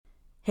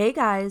Hey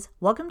guys,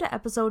 welcome to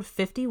episode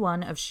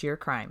 51 of Sheer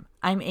Crime.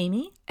 I'm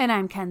Amy. And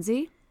I'm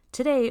Kenzie.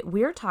 Today,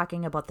 we're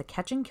talking about the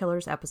Catching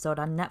Killers episode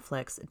on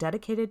Netflix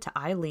dedicated to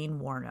Aileen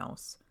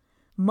Wuornos.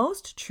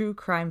 Most true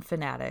crime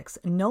fanatics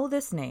know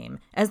this name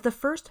as the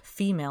first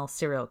female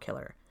serial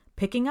killer,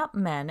 picking up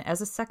men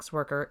as a sex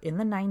worker in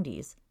the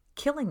 90s,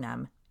 killing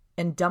them,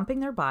 and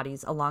dumping their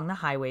bodies along the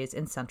highways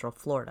in Central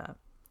Florida.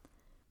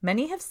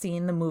 Many have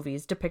seen the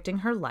movies depicting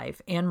her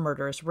life and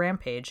murderous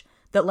rampage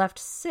that left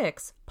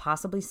 6,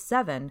 possibly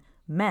 7,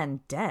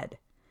 men dead.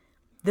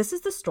 This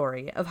is the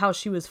story of how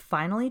she was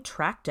finally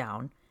tracked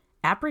down,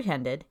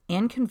 apprehended,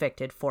 and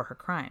convicted for her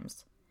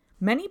crimes.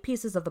 Many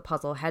pieces of the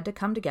puzzle had to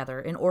come together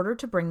in order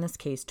to bring this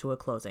case to a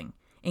closing,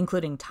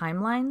 including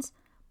timelines,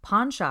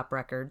 pawn shop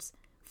records,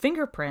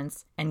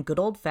 fingerprints, and good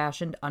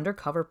old-fashioned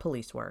undercover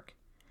police work.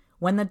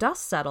 When the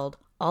dust settled,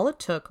 all it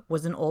took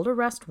was an old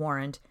arrest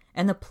warrant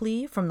and the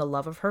plea from the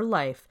love of her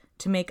life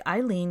to make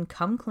Aileen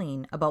come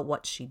clean about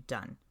what she'd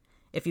done.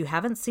 If you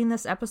haven't seen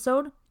this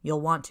episode,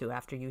 you'll want to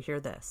after you hear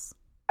this.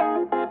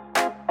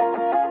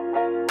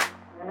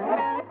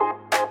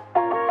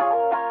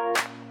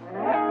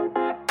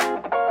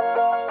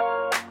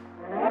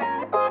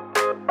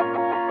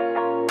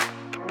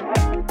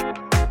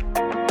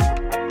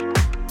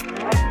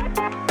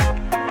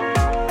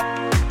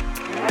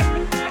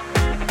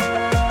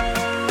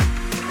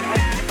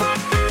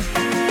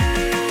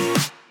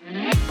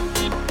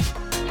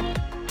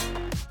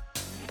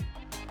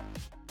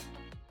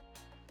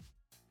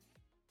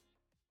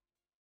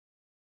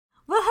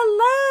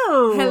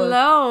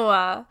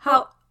 Hello.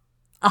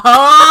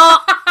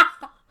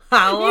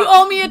 How you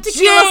owe me a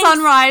tequila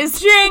sunrise.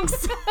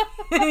 Jinx!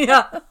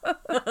 Yeah.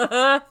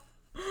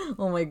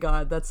 Oh my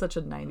god, that's such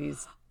a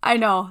 90s I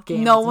know.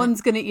 game, No isn't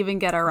one's going to even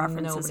get our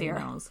references Nobody here.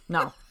 knows.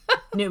 No.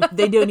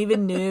 They don't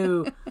even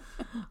know.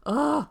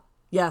 Oh,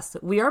 yes,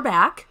 we are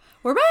back.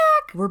 We're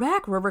back. We're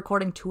back. We're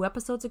recording 2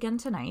 episodes again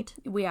tonight.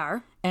 We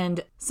are.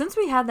 And since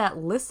we had that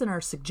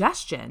listener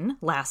suggestion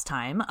last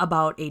time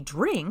about a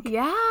drink,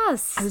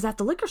 Yes. I was at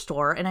the liquor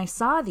store and I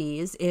saw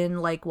these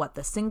in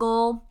the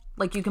single,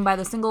 you can buy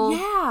the single.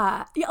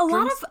 Yeah.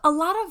 A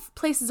lot of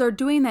places are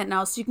doing that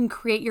now, so you can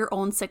create your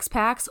own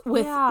 6-packs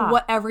with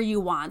whatever you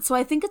want. So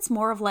I think it's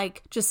more of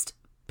just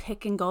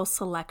pick and go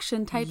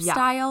selection type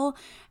style.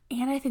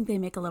 And I think they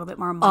make a little bit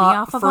more money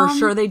off of them. For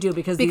sure they do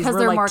because these were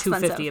they're more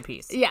 $2.50 expensive. a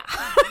piece. Yeah.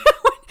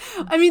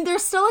 I mean, they're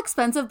still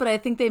expensive, but I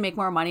think they make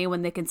more money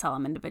when they can sell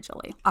them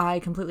individually. I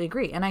completely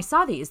agree. And I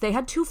saw these. They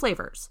had 2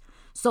 flavors.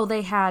 So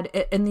they had,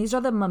 and these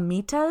are the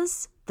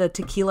mamitas, the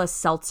tequila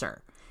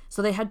seltzer.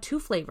 So they had 2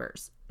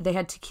 flavors. They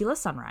had tequila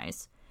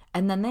sunrise,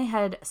 and then they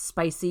had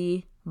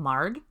spicy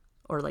marg,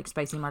 or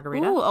spicy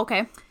margarita. Ooh,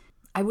 okay.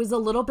 I was a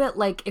little bit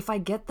if I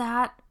get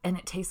that and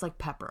it tastes like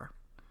pepper,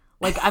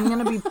 I'm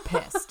going to be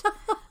pissed.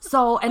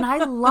 So, and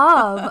I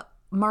love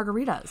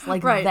margaritas.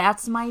 Right.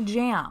 That's my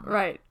jam.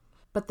 Right.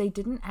 But they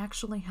didn't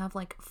actually have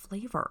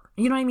flavor.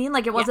 You know what I mean?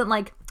 It wasn't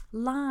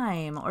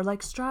lime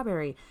or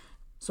strawberry.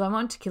 So I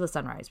want tequila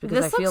sunrise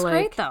because This I feel looks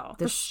great, though.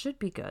 This should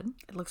be good.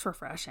 It looks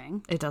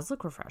refreshing. It does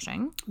look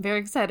refreshing. Very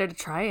excited to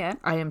try it.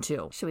 I am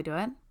too. Should we do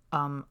it?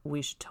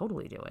 We should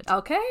totally do it.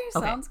 Okay,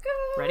 sounds good.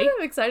 Ready?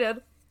 I'm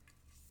excited.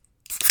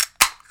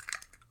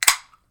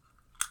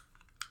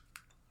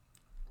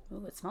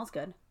 Ooh, it smells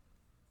good.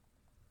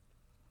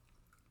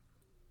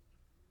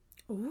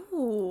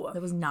 Ooh.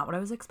 That was not what I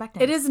was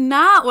expecting. It is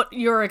not what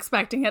you're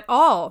expecting at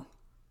all.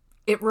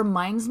 It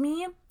reminds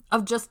me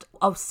of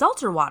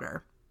seltzer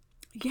water.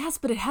 Yes,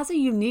 but it has a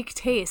unique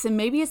taste, and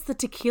maybe it's the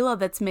tequila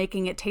that's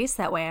making it taste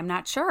that way. I'm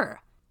not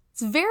sure.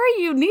 It's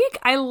very unique.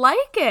 I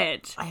like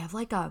it. I have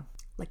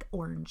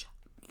orange.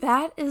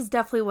 That is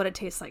definitely what it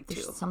tastes like, too.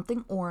 There's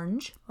something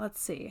orange. Let's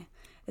see.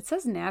 It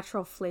says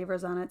natural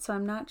flavors on it, so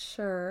I'm not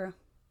sure.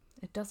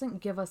 It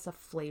doesn't give us a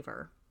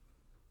flavor.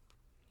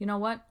 You know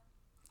what?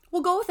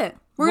 We'll go with it.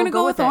 We're going to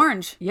go with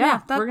orange. Yeah,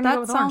 that we're gonna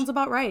go with sounds orange.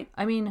 about right.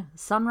 I mean,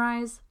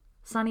 sunrise,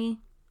 sunny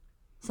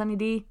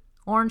D,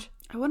 orange.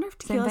 I wonder if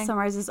tequila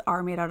sunrises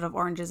are made out of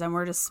oranges and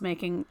we're just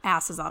making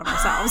asses out of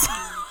ourselves.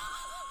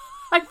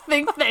 I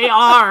think they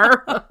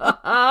are.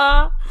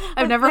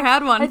 I've never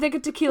had one. I think a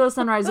tequila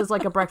sunrise is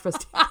like a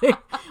breakfast thing.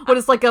 What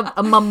is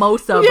a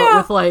mimosa,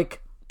 but with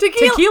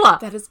tequila.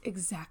 That is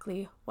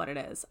exactly what it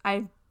is.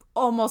 I'm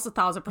almost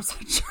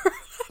 1,000% sure.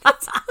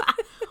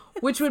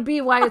 Which would be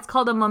why it's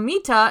called a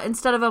mamita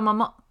instead of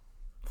a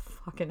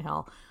Fucking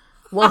hell.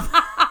 Well,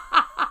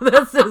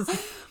 this is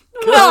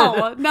good.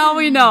 No, now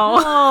we know.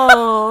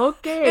 Oh,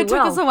 okay. It took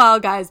us a while,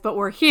 guys, but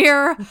we're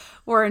here.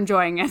 We're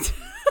enjoying it.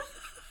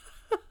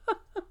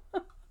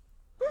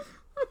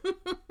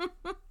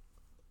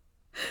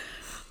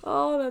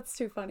 Oh, that's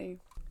too funny.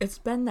 It's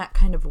been that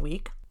kind of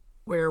week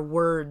where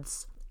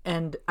words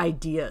and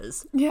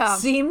ideas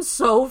seem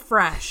so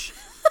fresh.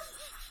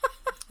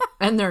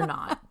 And they're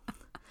not.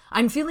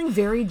 I'm feeling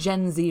very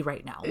Gen Z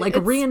right now.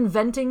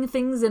 Reinventing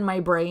things in my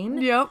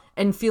brain. Yep.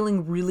 And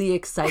feeling really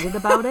excited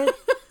about it.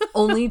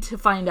 Only to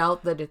find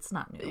out that it's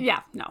not new.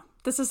 Yeah, no.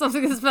 This is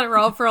something that's been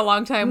around for a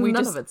long time.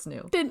 None of it's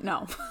new. Didn't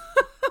know.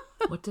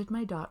 What did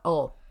my daughter...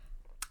 Oh,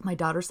 My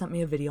daughter sent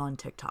me a video on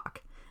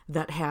TikTok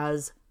that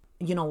has,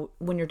 you know,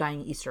 when you're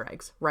dyeing Easter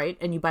eggs, right?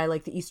 And you buy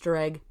like the Easter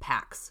egg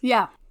packs.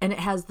 Yeah. And it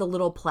has the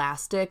little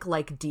plastic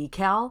like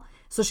decal.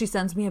 So she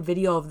sends me a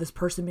video of this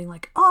person being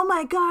like, oh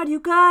my God, you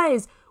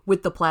guys,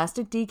 with the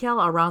plastic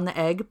decal around the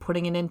egg,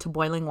 putting it into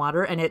boiling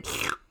water and it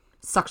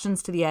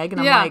suctions to the egg.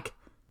 And I'm like,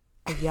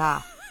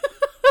 yeah.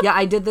 Yeah,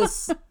 I did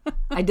this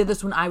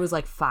when I was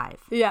like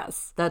 5.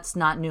 Yes. That's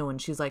not new.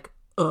 And she's like,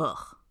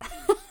 ugh.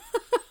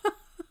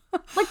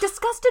 Like,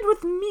 disgusted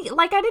with me.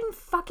 Like, I didn't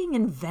fucking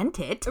invent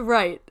it.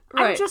 Right.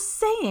 I'm just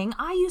saying,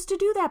 I used to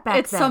do that back then.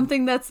 It's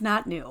something that's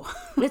not new.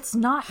 It's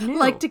not new.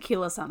 Like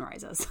tequila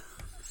sunrises.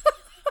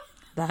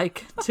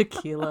 Like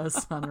tequila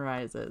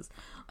sunrises.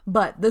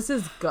 But this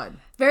is good.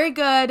 Very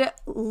good.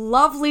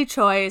 Lovely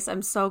choice.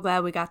 I'm so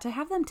glad we got to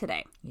have them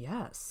today.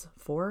 Yes,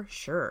 for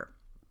sure.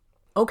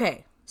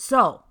 Okay,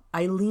 so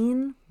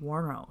Aileen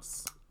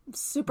Wuornos.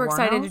 Super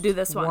excited to do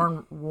this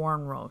one.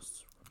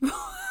 Wuornos.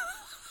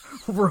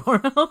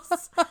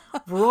 Wuornos?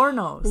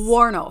 Wuornos.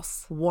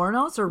 Wuornos.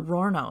 Wuornos or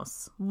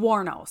Wuornos?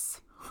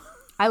 Wuornos.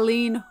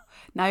 Aileen,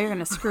 now you're going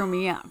to screw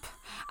me up.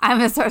 I'm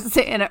going to start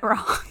saying it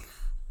wrong.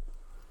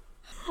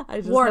 I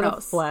just Wuornos. had a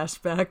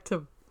flashback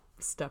to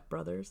Step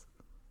Brothers.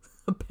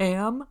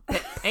 Pam?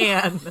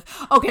 Pan.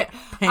 Okay.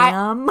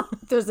 Pam?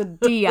 There's a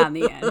D on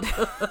the end.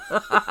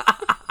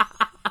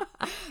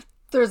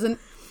 There's an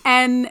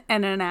N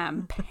and an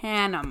M.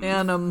 Panum.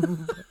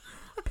 Panum.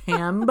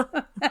 Pam.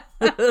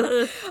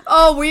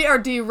 Oh, we are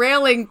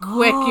derailing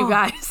quick, you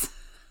guys.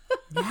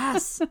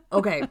 Yes.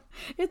 Okay.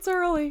 It's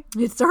early.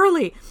 It's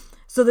early.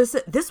 So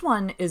this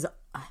one is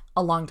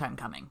a long time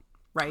coming,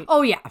 right?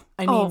 Oh, yeah.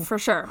 I mean, for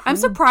sure. I'm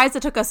surprised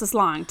it took us this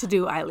long to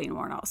do Aileen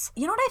Wuornos.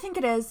 You know what I think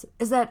it is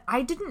that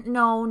I didn't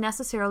know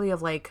necessarily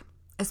of like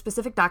a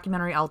specific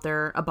documentary out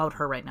there about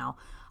her right now.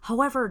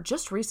 However,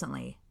 just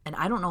recently, and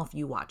I don't know if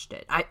you watched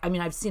it. I mean,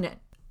 I've seen it.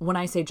 When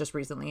I say just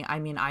recently, I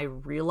mean, I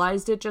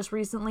realized it just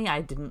recently.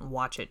 I didn't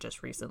watch it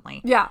just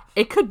recently. Yeah.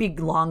 It could be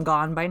long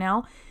gone by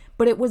now.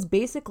 But it was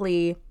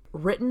basically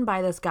written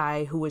by this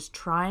guy who was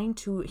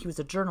he was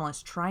a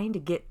journalist trying to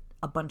get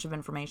a bunch of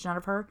information out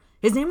of her.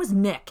 His name was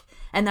Nick.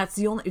 And that's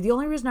the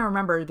only reason I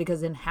remember is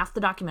because in half the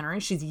documentary,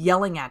 she's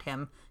yelling at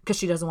him because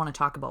she doesn't want to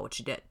talk about what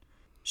she did.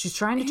 She's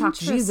trying to talk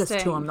Jesus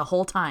to him the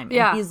whole time.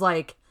 Yeah. And he's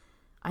like,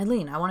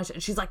 Aileen, I want to...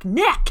 She's like,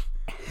 Nick!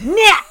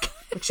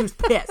 Like she was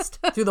pissed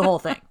through the whole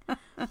thing.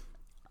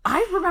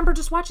 I remember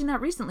just watching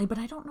that recently, but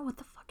I don't know what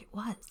the fuck it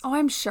was. Oh,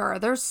 I'm sure.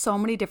 There's so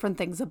many different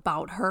things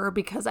about her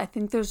because I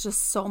think there's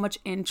just so much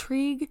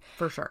intrigue.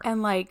 For sure.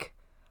 And like,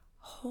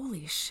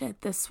 holy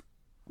shit, this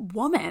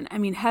woman, I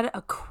mean, had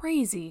a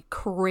crazy,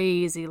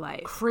 crazy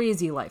life.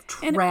 Crazy life.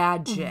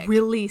 Tragic. And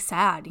really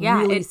sad. Yeah.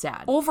 Really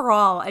sad.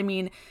 Overall, I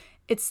mean,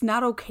 it's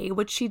not okay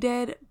what she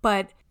did,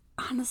 but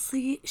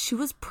honestly, she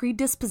was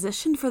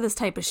predispositioned for this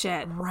type of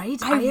shit.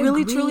 Right? I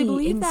really, agree. truly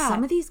believe that. In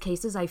some of these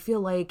cases, I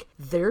feel like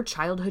their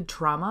childhood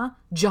trauma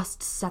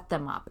just set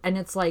them up. And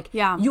it's like,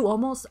 you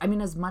almost, I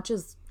mean, as much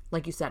as,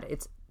 like you said,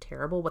 it's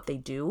terrible what they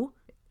do,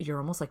 you're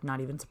almost like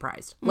not even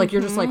surprised. Like,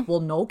 you're just like, well,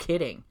 no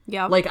kidding.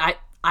 Yeah. Like,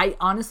 I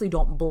honestly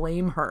don't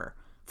blame her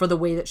for the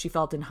way that she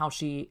felt and how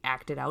she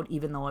acted out,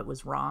 even though it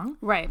was wrong.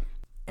 Right.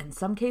 In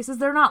some cases,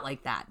 they're not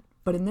like that.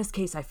 But in this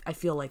case, I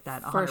feel like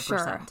that 100%. For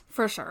sure.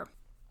 For sure.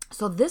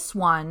 So this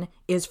one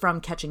is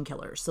from Catching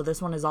Killers. So this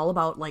one is all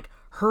about like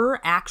her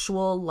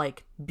actual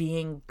like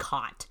being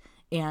caught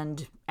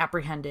and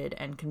apprehended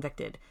and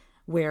convicted,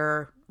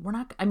 where we're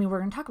going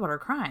to talk about her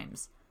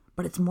crimes,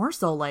 but it's more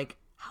so like,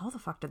 how the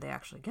fuck did they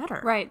actually get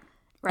her? Right.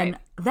 And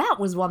that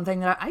was one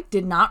thing that I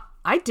did not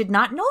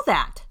know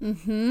that.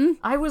 Mm-hmm.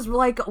 I was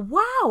like,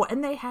 wow.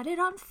 And they had it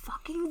on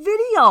fucking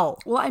video.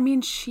 Well, I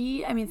mean,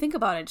 think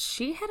about it.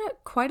 She had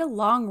quite a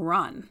long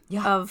run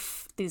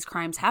of these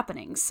crimes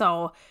happening.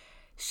 So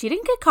she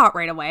didn't get caught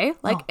right away.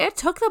 Like, it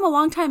took them a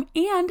long time,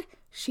 and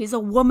she's a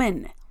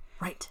woman.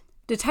 Right.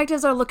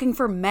 Detectives are looking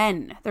for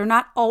men. They're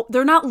not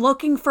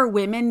looking for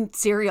women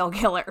serial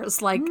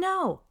killers. Like,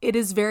 no. It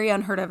is very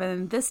unheard of.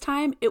 And this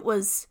time, it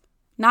was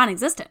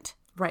non-existent.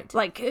 Right.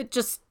 Like, it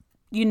just,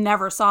 you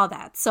never saw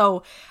that.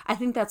 So I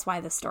think that's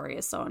why this story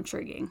is so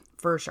intriguing.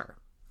 For sure.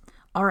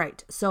 All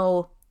right.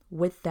 So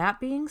with that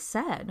being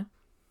said,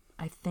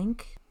 I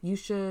think you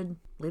should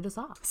lead us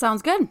off.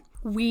 Sounds good.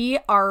 We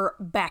are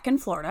back in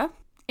Florida.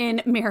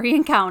 In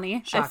Marion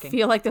County. Shocking. I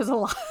feel like there's a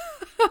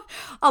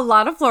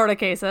lot of Florida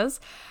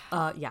cases.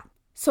 Yeah.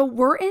 So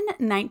we're in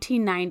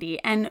 1990,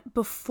 and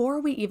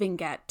before we even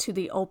get to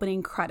the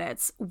opening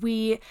credits,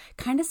 we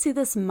kind of see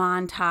this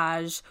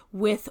montage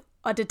with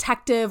a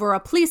detective or a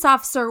police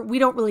officer. We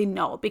don't really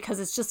know because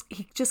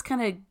he just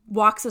kind of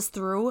walks us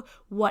through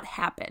what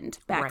happened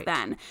back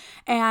then.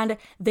 And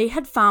they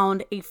had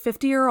found a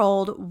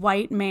 50-year-old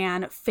white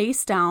man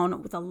face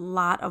down with a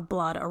lot of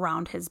blood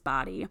around his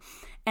body.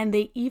 And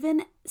they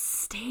even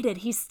stated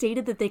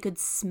that they could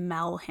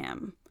smell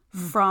him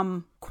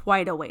from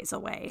quite a ways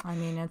away. I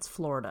mean, it's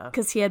Florida.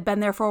 Because he had been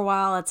there for a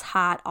while, it's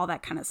hot, all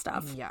that kind of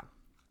stuff. Yeah.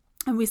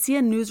 And we see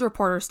a news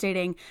reporter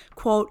stating,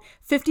 quote,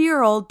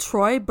 50-year-old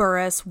Troy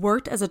Burris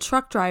worked as a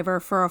truck driver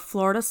for a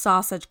Florida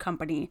sausage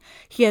company.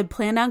 He had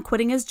planned on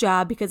quitting his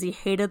job because he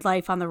hated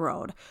life on the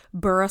road.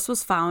 Burris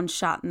was found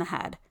shot in the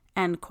head,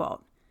 end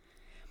quote.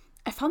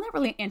 I found that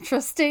really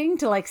interesting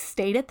to like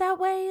state it that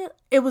way.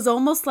 It was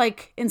almost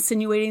like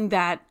insinuating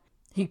that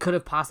he could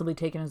have possibly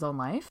taken his own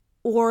life,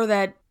 or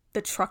that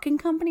the trucking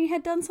company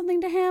had done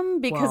something to him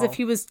because if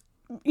he was,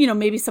 you know,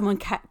 maybe someone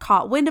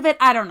caught wind of it.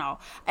 I don't know.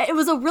 It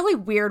was a really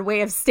weird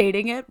way of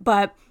stating it,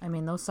 but I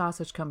mean, those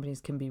sausage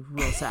companies can be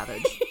real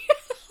savage.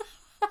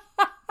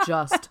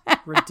 Just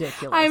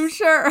ridiculous. I'm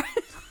sure.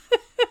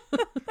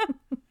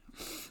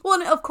 Well,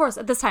 and of course,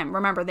 at this time,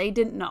 remember, they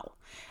didn't know.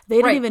 They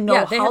didn't even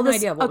know how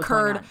this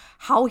occurred,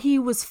 how he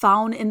was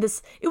found in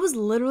this. It was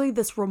literally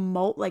this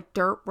remote, like,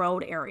 dirt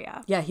road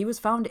area. Yeah, he was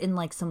found in,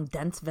 like, some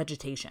dense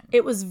vegetation.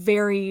 It was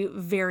very,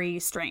 very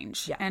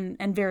strange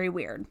and very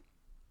weird.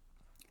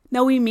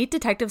 Now, we meet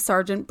Detective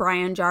Sergeant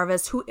Brian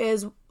Jarvis, who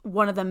is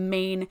one of the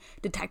main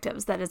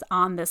detectives that is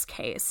on this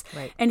case.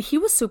 Right. And he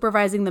was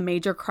supervising the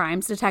major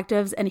crimes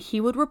detectives, and he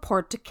would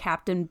report to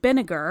Captain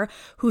Binniger,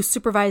 who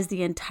supervised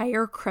the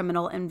entire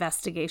criminal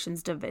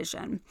investigations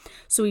division.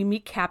 So we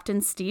meet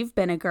Captain Steve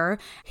Binniger.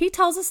 He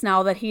tells us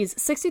now that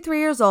he's 63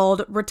 years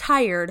old,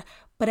 retired,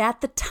 but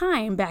at the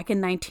time, back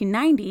in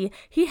 1990,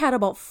 he had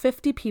about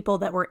 50 people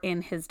that were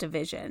in his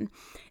division.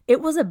 It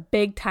was a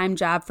big-time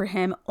job for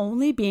him,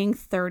 only being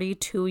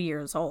 32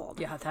 years old.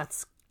 Yeah,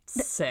 that's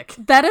sick.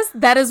 That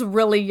is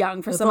really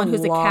young for someone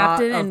who's a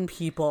captain and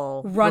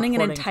people running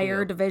an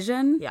entire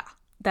division. Yeah.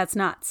 That's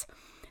nuts.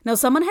 Now,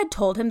 someone had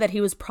told him that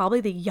he was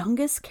probably the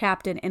youngest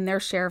captain in their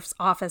sheriff's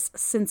office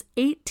since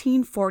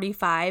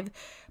 1845,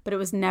 but it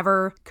was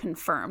never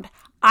confirmed.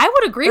 I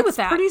would agree with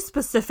that. That's pretty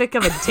specific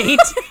of a date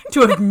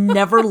to have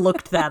never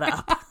looked that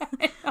up.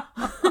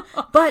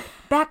 But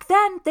back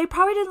then, they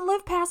probably didn't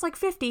live past like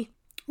 50.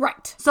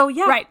 Right. So,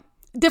 yeah. Right.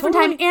 Different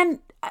time. And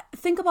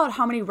think about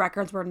how many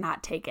records were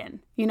not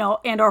taken, you know,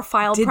 and or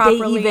filed properly.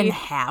 Did they even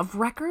have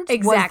records?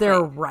 Exactly. Was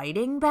there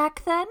writing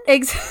back then?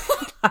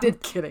 Exactly. I'm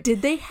kidding.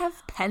 Did they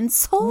have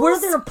pencils? Were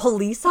there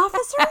police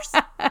officers?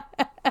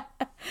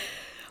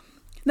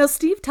 Now,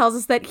 Steve tells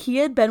us that he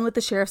had been with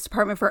the sheriff's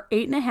department for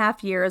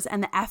 8.5 years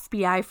and the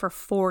FBI for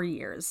 4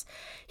 years.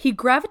 He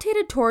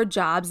gravitated toward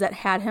jobs that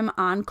had him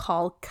on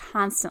call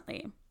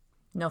constantly.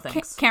 No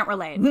thanks. Can't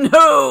relate.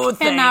 No thanks.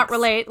 Cannot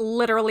relate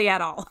literally at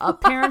all.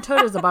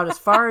 Parenthood is about as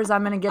far as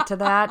I'm going to get to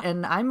that,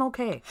 and I'm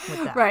okay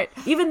with that. Right.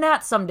 Even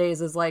that some days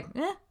is like,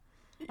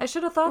 I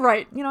should have thought.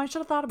 Right. You know, I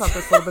should have thought about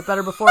this a little bit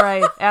better before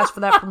I asked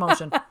for that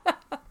promotion.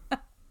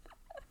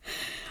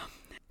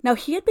 Now,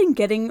 he had been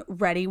getting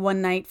ready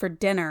one night for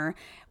dinner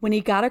when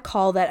he got a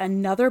call that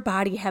another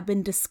body had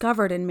been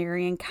discovered in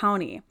Marion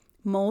County,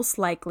 most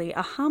likely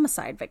a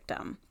homicide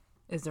victim.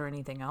 Is there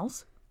anything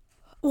else?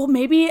 Well,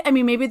 maybe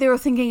they were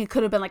thinking it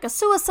could have been like a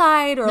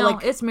suicide or No,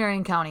 it's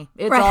Marion County.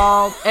 It's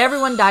all,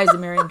 everyone dies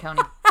in Marion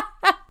County.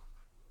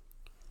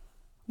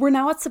 We're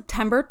now at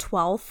September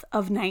 12th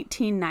of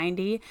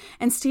 1990,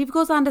 and Steve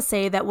goes on to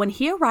say that when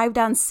he arrived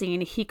on scene,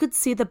 he could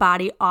see the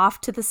body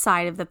off to the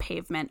side of the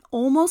pavement,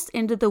 almost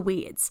into the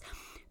weeds.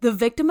 The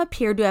victim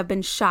appeared to have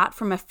been shot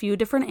from a few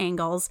different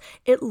angles.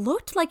 It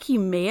looked like he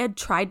may have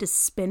tried to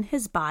spin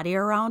his body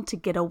around to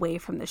get away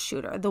from the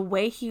shooter. The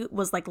way he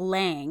was like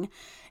laying,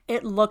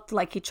 it looked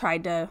like he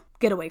tried to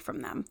get away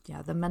from them.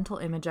 Yeah, the mental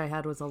image I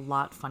had was a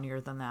lot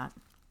funnier than that.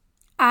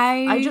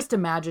 I just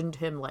imagined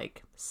him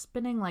like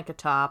spinning like a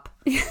top.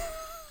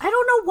 I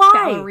don't know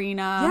why.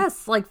 Ballerina.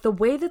 Yes, like the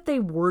way that they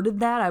worded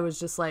that, I was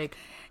just like...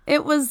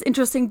 It was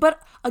interesting. But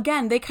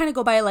again, they kind of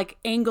go by like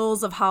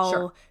angles of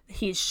how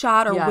he's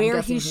shot or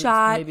where he's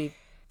shot. Maybe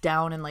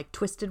down and like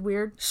twisted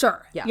weird.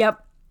 Sure. Yeah.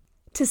 Yep.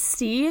 To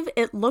Steve,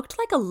 it looked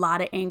like a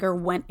lot of anger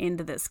went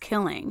into this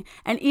killing.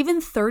 And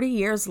even 30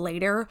 years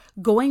later,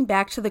 going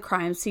back to the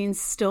crime scene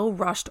still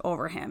rushed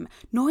over him,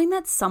 knowing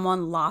that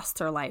someone lost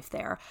their life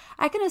there.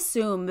 I can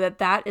assume that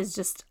that is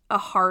just a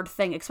hard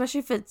thing,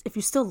 especially if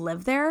you still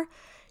live there.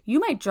 You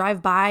might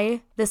drive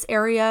by this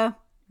area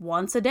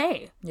once a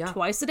day,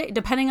 twice a day,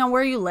 depending on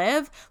where you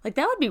live. Like,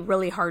 that would be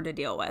really hard to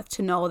deal with,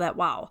 to know that,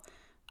 wow,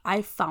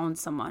 I found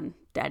someone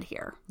dead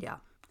here. Yeah.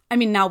 I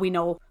mean, now we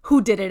know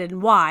who did it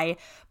and why,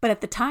 but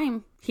at the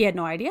time, he had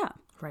no idea.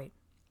 Right.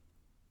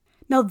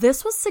 Now,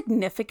 this was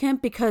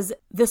significant because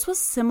this was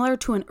similar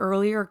to an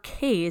earlier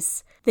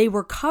case they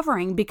were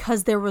covering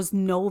because there was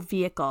no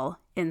vehicle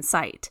in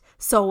sight.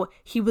 So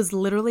he was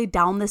literally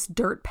down this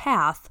dirt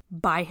path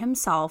by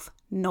himself,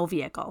 no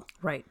vehicle.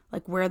 Right.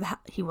 Like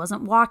he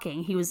wasn't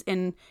walking. He was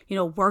in,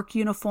 work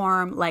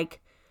uniform.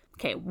 Like,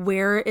 okay,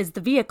 where is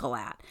the vehicle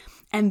at?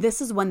 And this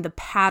is when the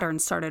pattern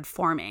started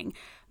forming.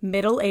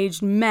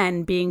 Middle-aged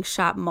men being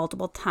shot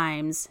multiple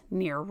times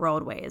near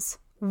roadways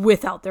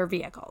without their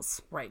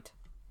vehicles. Right.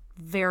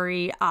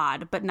 Very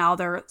odd, but now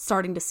they're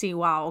starting to see,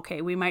 wow,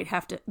 okay, we might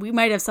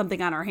have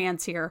something on our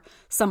hands here,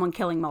 someone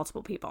killing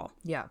multiple people.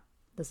 Yeah.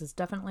 This is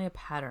definitely a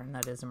pattern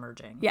that is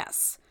emerging.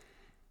 Yes.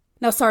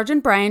 Now,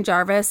 Sergeant Brian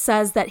Jarvis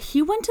says that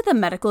he went to the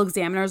medical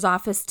examiner's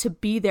office to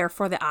be there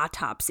for the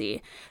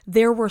autopsy.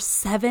 There were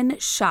 7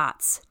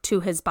 shots to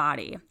his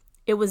body.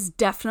 It was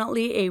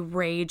definitely a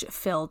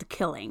rage-filled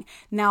killing.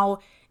 Now,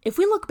 if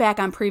we look back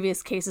on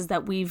previous cases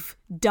that we've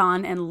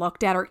done and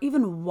looked at or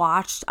even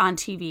watched on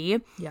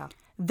TV,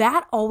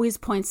 that always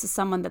points to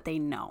someone that they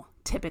know.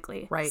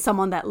 Typically, right?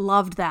 Someone that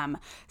loved them,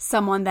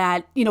 someone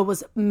that,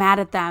 was mad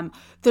at them.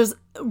 There's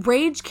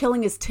rage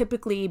killing is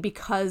typically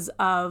because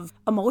of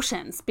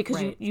emotions,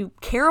 because you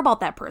care about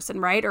that person,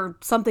 right? Or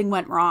something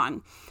went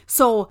wrong.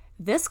 So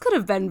this could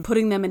have been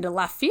putting them into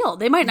left field.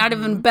 They might not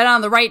have even been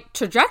on the right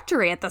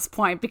trajectory at this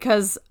point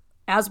because,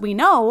 as we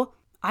know,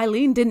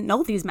 Aileen didn't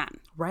know these men.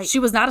 Right. She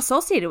was not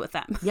associated with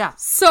them. Yeah.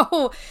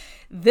 So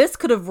this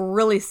could have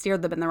really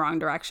steered them in the wrong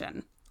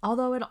direction.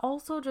 Although it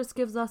also just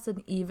gives us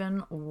an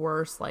even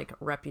worse,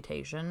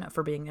 reputation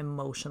for being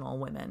emotional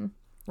women,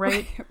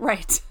 right?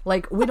 Right.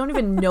 We don't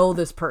even know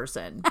this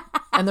person,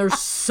 and there's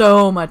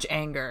so much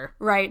anger.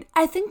 Right.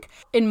 I think,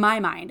 in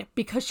my mind,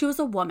 because she was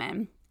a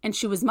woman, and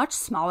she was much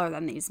smaller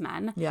than these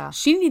men,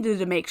 she needed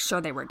to make sure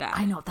they were dead.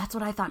 I know. That's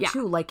what I thought,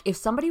 too. If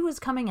somebody was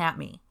coming at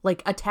me,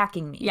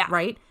 attacking me,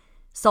 right?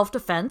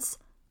 Self-defense,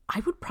 I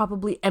would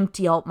probably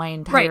empty out my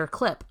entire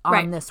clip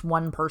on this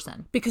one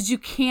person. Because you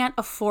can't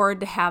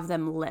afford to have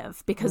them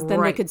live, because then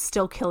they could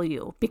still kill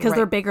you because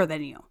they're bigger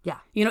than you. Yeah.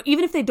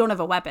 Even if they don't have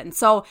a weapon.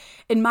 So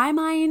in my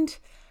mind,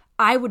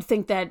 I would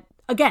think that,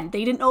 again,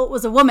 they didn't know it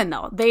was a woman,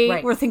 though.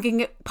 They were thinking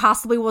it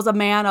possibly was a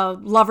man, a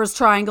lover's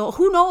triangle.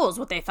 Who knows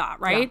what they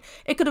thought, right?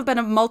 Yeah. It could have been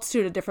a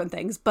multitude of different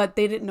things, but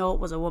they didn't know it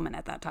was a woman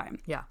at that time.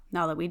 Yeah.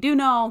 Now that we do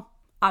know,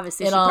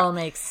 obviously it all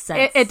makes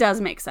sense. It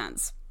does make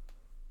sense.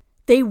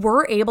 They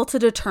were able to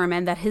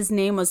determine that his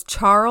name was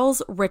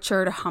Charles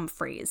Richard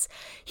Humphreys.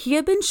 He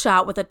had been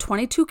shot with a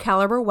 .22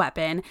 caliber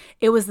weapon.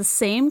 It was the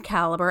same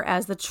caliber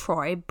as the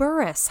Troy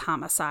Burris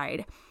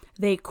homicide.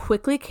 They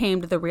quickly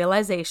came to the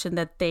realization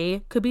that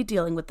they could be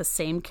dealing with the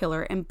same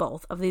killer in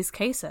both of these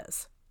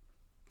cases.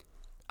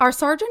 Our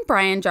Sergeant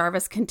Brian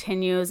Jarvis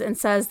continues and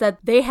says that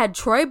they had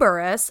Troy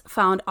Burris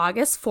found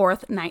August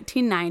 4th,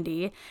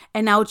 1990,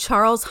 and now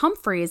Charles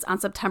Humphreys on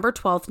September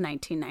 12th,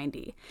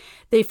 1990.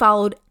 They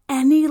followed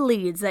any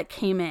leads that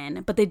came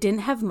in, but they didn't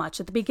have much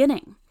at the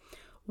beginning.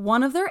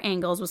 One of their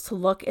angles was to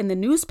look in the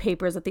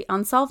newspapers at the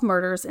unsolved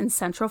murders in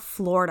Central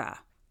Florida.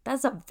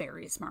 That's a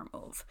very smart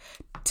move.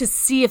 To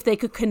see if they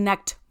could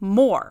connect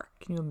more.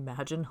 Can you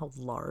imagine how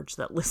large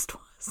that list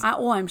was?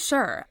 I'm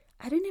sure.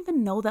 I didn't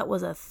even know that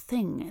was a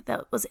thing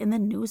that was in the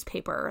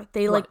newspaper.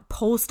 They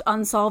post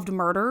unsolved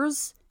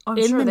murders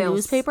in the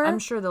newspaper. I'm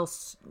sure they'll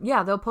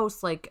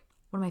post what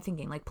am I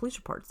thinking? Police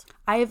reports.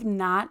 I have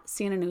not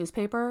seen a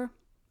newspaper.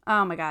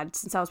 Oh my God,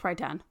 since I was probably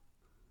 10.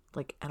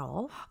 At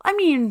all? I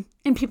mean,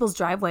 in people's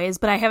driveways,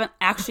 but I haven't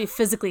actually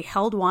physically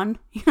held one.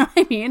 You know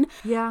what I mean?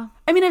 Yeah.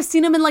 I mean, I've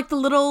seen them in the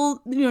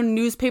little,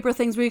 newspaper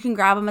things where you can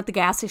grab them at the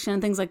gas station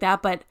and things like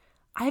that, but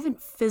I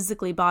haven't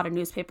physically bought a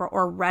newspaper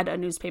or read a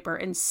newspaper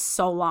in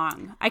so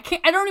long. I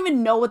don't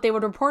even know what they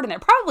would report in there.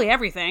 Probably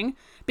everything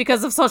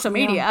because of social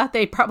media. Yeah.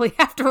 They probably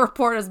have to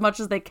report as much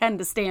as they can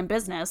to stay in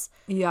business.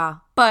 Yeah.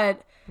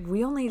 But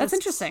that's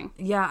interesting.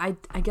 Yeah,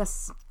 I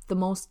guess the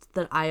most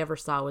that I ever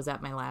saw was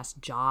at my last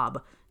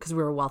job because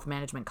we were a wealth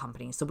management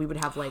company. So we would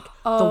have the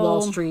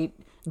Wall Street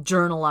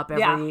Journal up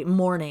every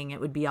morning. It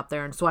would be up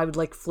there. And so I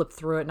would flip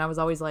through it and I was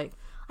always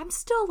I'm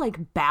still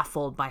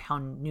baffled by how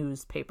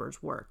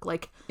newspapers work.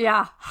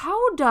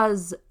 How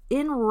does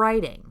in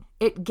writing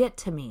it get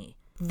to me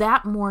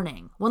that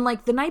morning when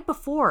the night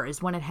before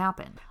is when it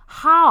happened?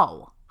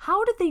 How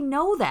did they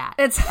know that?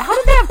 How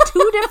did they have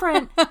 2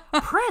 different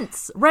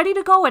prints ready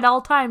to go at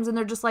all times? And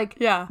they're just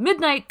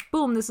midnight,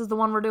 boom, this is the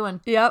one we're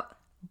doing. Yep.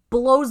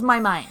 Blows my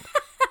mind.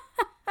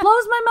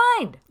 Blows my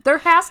mind. There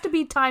has to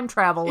be time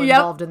travel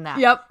involved in that.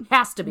 Yep.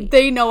 Has to be.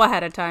 They know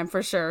ahead of time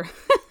for sure.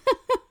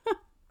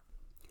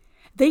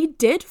 They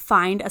did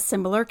find a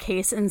similar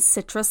case in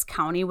Citrus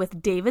County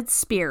with David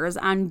Spears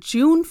on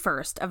June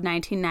 1st of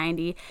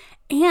 1990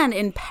 and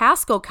in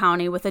Pasco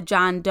County with a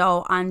John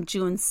Doe on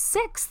June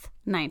 6th,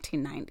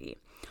 1990.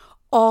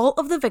 All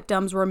of the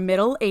victims were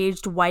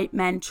middle-aged white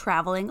men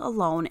traveling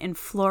alone in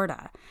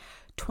Florida.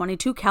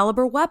 .22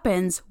 caliber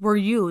weapons were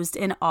used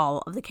in all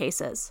of the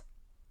cases.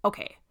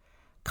 Okay,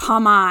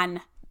 come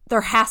on. There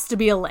has to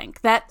be a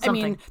link.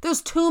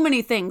 There's too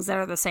many things that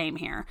are the same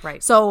here.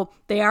 Right. So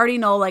they already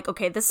know,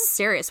 okay, this is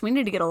serious. We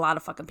need to get a lot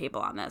of fucking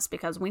people on this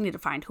because we need to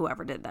find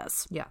whoever did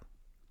this. Yeah.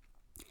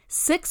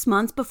 6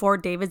 months before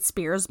David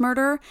Spears'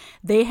 murder,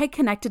 they had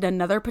connected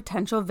another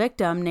potential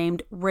victim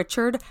named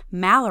Richard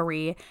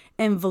Mallory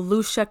in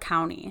Volusia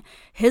County.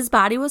 His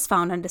body was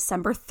found on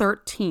December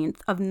 13th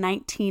of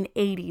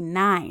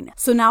 1989.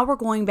 So now we're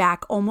going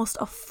back almost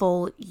a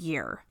full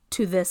year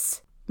to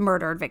this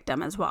murdered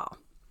victim as well.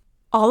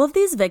 All of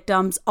these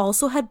victims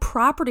also had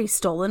property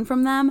stolen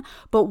from them,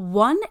 but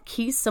one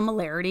key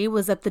similarity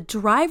was that the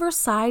driver's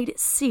side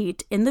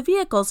seat in the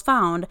vehicles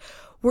found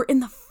were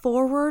in the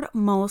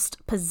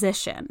forward-most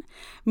position,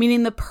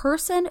 meaning the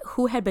person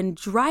who had been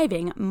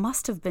driving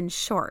must have been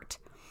short.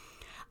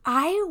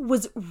 I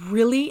was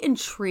really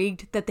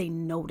intrigued that they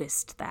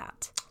noticed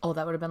that. Oh,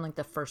 that would have been like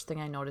the first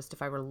thing I noticed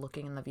if I were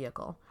looking in the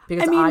vehicle.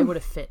 Because I would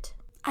have fit.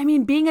 I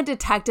mean, being a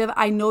detective,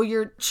 I know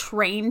you're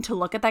trained to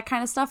look at that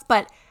kind of stuff,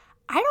 but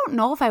I don't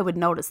know if I would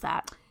notice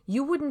that.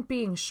 You wouldn't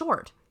being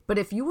short. But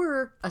if you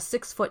were a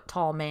 6-foot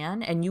tall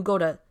man and you go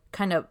to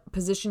kind of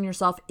position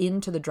yourself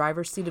into the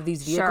driver's seat of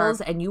these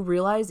vehicles and you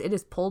realize it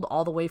is pulled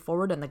all the way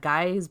forward and the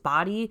guy's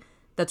body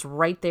that's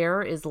right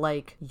there is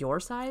like your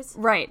size.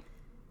 Right.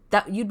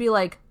 That you'd be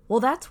like, well,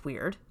 that's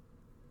weird.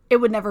 It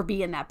would never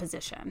be in that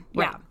position.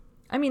 Right. Yeah.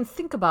 I mean,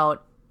 think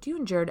about, do you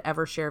and Jared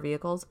ever share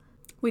vehicles?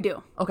 We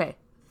do. Okay.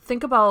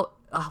 Think about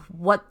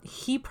what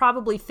he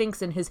probably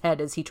thinks in his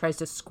head as he tries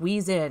to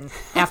squeeze in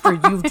after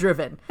you've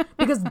driven.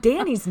 Because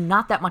Danny's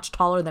not that much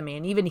taller than me,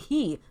 and even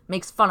he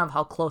makes fun of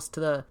how close to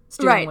the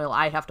steering wheel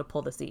I have to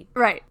pull the seat.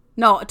 Right.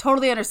 No, I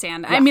totally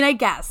understand. Yeah. I mean, I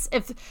guess.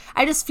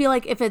 I just feel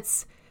like if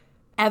it's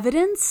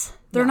evidence,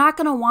 they're not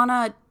going to want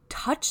to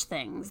touch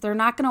things. They're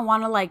not going to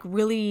want to like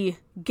really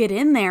get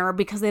in there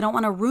because they don't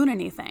want to ruin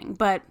anything.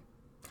 But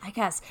I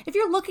guess if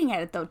you're looking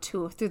at it though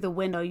too through the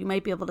window, you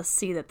might be able to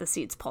see that the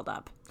seat's pulled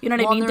up. You know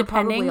what I mean? They're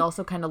probably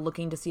also kind of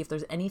looking to see if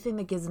there's anything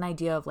that gives an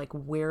idea of like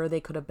where they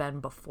could have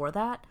been before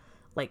that,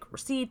 like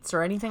receipts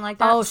or anything like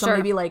that. Oh, so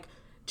maybe like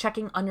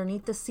checking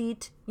underneath the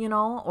seat, you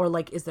know, or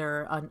like is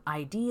there an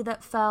ID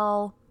that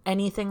fell,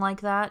 anything like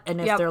that? And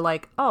if they're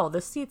like, oh,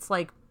 the seat's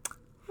like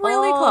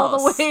really close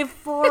all the way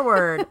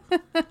forward.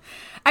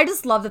 I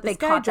just love that they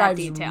caught that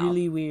detail.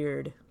 Really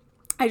weird.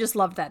 I just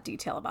love that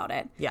detail about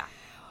it. Yeah.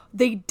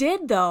 They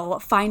did, though,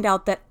 find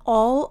out that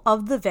all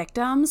of the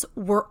victims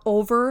were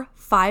over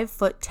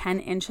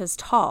 5'10"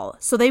 tall.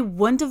 So they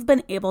wouldn't have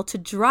been able to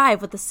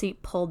drive with the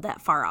seat pulled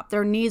that far up.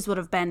 Their knees would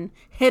have been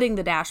hitting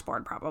the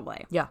dashboard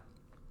probably. Yeah.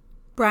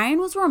 Brian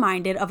was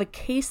reminded of a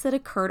case that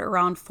occurred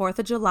around 4th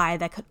of July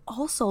that could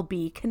also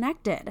be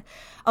connected.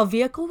 A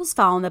vehicle was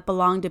found that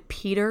belonged to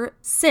Peter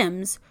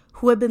Sims,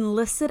 who had been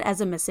listed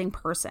as a missing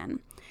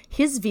person.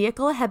 His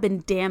vehicle had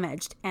been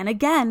damaged, and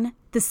again,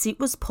 the seat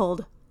was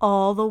pulled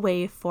all the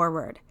way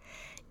forward.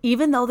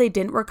 Even though they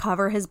didn't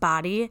recover his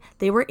body,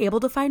 they were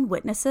able to find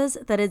witnesses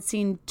that had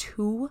seen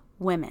 2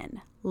 women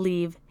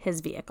leave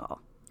his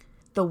vehicle.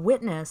 The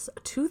witness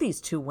to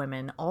these 2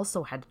 women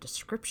also had a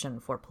description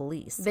for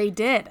police. They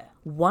did.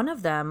 One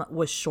of them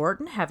was short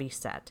and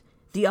heavyset.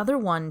 The other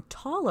one,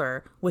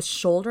 taller, with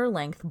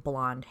shoulder-length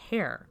blonde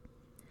hair.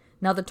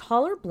 Now, the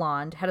taller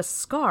blonde had a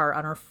scar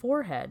on her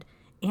forehead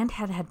and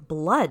had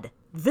blood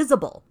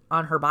visible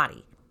on her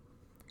body.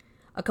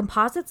 A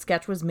composite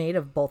sketch was made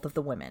of both of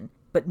the women,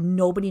 but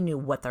nobody knew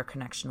what their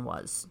connection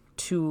was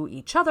to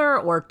each other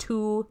or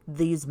to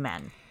these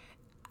men.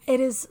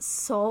 It's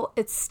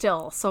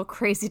still so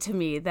crazy to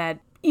me that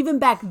even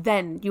back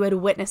then you had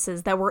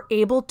witnesses that were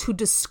able to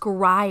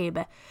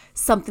describe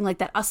something like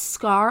that, a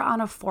scar on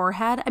a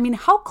forehead. I mean,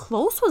 how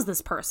close was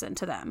this person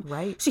to them?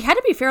 Right. She had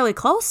to be fairly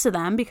close to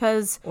them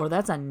because... Or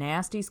that's a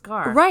nasty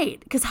scar. Right.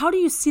 Because how do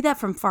you see that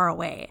from far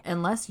away?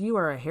 Unless you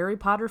are a Harry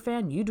Potter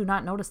fan, you do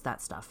not notice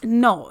that stuff.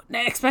 No,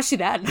 especially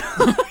then.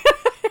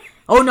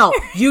 Oh, no.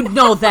 You'd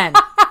know then.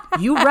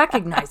 You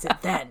recognize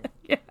it then.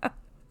 Yeah.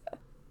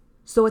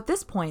 So at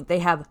this point, they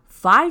have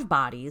 5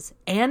 bodies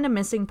and a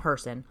missing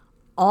person,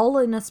 all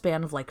in a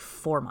span of like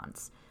 4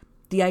 months.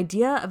 The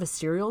idea of a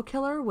serial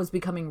killer was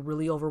becoming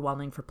really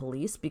overwhelming for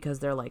police because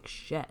they're like,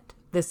 shit,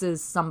 this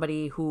is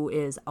somebody who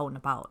is out and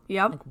about.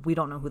 Yep. Like, we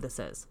don't know who this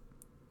is.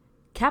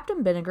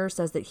 Captain Binniger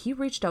says that he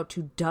reached out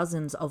to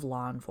dozens of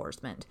law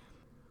enforcement.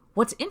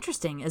 What's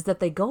interesting is that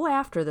they go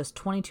after this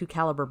 .22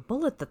 caliber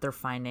bullet that they're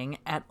finding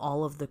at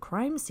all of the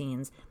crime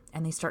scenes,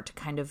 and they start to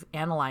kind of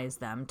analyze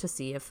them to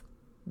see if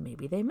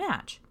maybe they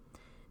match.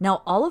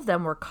 Now, all of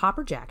them were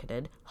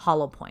copper-jacketed,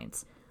 hollow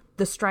points.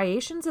 The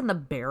striations in the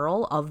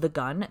barrel of the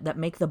gun that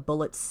make the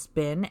bullet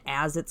spin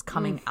as it's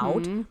coming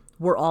out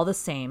were all the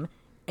same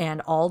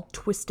and all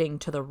twisting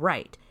to the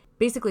right.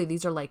 Basically,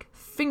 these are like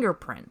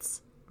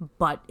fingerprints,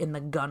 but in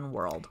the gun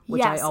world,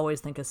 which I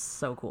always think is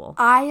so cool.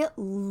 I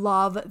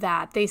love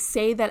that. They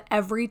say that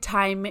every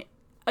time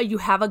you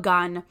have a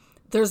gun,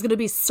 there's going to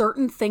be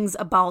certain things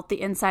about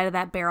the inside of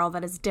that barrel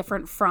that is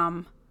different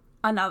from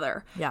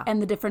another. Yeah. And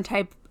the different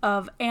type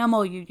of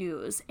ammo you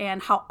use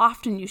and how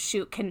often you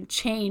shoot can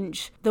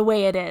change the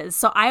way it is.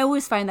 So I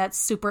always find that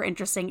super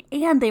interesting.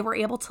 And they were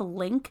able to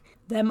link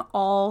them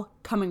all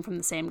coming from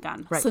the same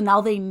gun. Right. So now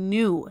they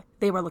knew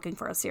they were looking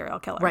for a serial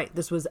killer. Right.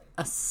 This was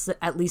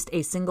at least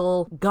a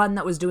single gun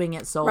that was doing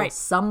it. So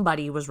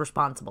somebody was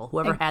responsible,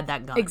 whoever had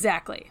that gun.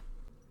 Exactly.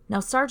 Now,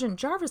 Sergeant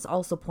Jarvis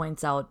also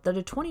points out that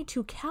a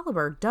 .22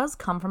 caliber does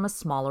come from a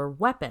smaller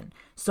weapon,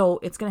 so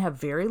it's going to have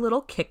very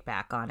little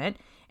kickback on it.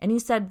 And he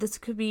said this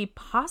could be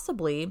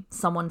possibly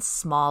someone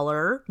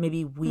smaller,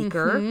 maybe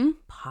weaker,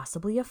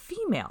 possibly a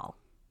female.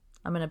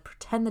 I'm going to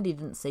pretend that he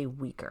didn't say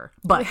weaker,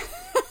 but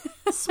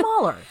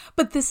smaller.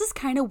 But this is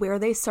kind of where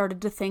they started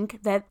to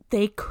think that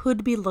they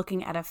could be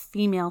looking at a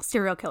female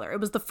serial killer. It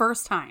was the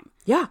first time.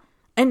 Yeah.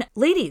 And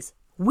ladies,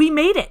 we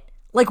made it.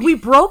 Like, we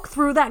broke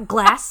through that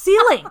glass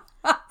ceiling,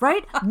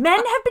 right? Men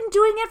have been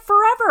doing it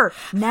forever.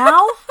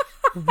 Now,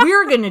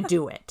 We're going to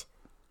do it.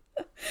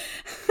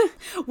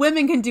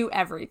 Women can do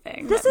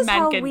everything this is men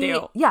how can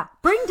do. Yeah,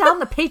 bring down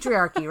the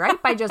patriarchy,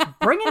 right? By just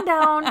bringing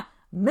down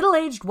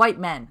middle-aged white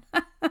men.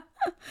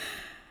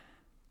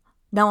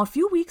 Now, a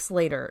few weeks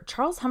later,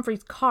 Charles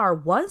Humphrey's car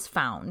was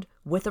found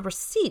with a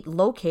receipt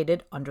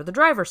located under the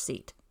driver's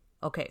seat.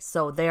 Okay,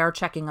 so they are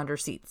checking under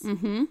seats.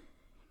 Mm-hmm.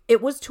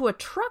 It was to a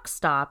truck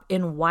stop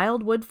in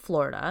Wildwood,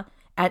 Florida,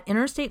 at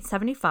Interstate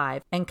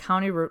 75 and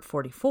County Route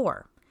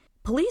 44.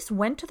 Police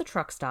went to the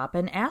truck stop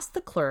and asked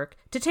the clerk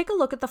to take a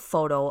look at the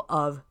photo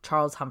of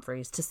Charles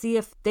Humphreys to see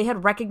if they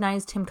had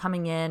recognized him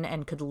coming in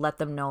and could let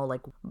them know,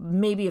 like,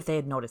 maybe if they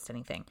had noticed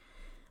anything.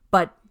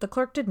 But the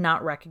clerk did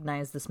not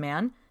recognize this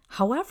man.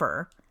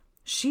 However,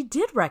 she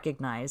did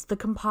recognize the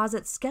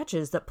composite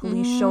sketches that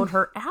police showed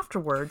her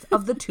afterwards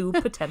of the two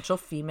potential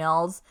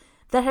females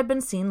that had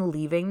been seen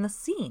leaving the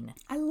scene.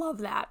 I love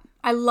that.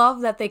 I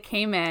love that they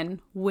came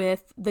in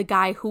with the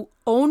guy who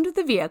owned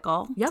the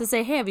vehicle to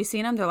say, hey, have you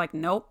seen him? They're like,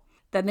 nope.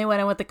 Then they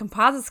went in with the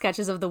composite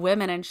sketches of the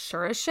women, and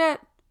sure as shit,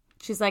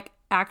 she's like,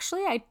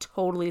 actually, I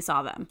totally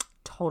saw them.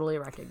 Totally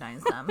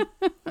recognized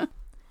them.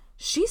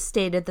 She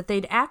stated that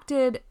they'd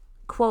acted,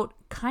 quote,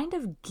 kind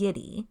of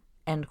giddy,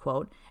 end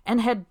quote,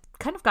 and had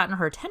kind of gotten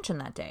her attention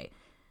that day.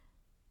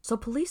 So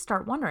police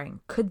start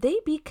wondering, could they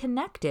be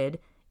connected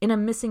in a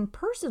missing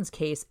persons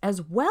case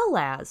as well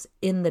as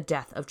in the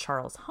death of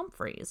Charles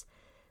Humphreys?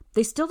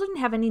 They still didn't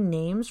have any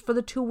names for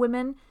the two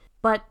women,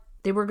 but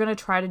they were going to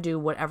try to do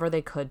whatever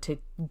they could to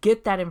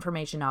get that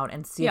information out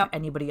and see if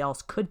anybody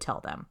else could tell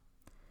them.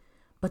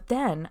 But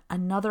then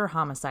another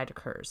homicide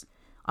occurs.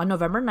 On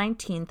November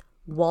 19th,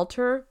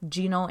 Walter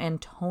Gino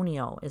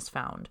Antonio is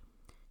found.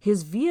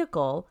 His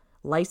vehicle,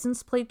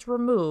 license plates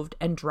removed,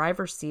 and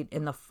driver's seat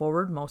in the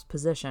forwardmost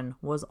position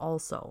was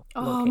also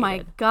located. Oh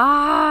my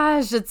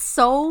gosh, it's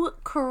so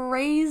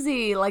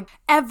crazy. Like,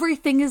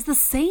 everything is the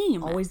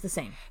same. Always the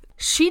same.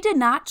 She did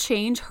not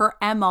change her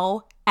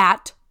MO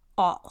at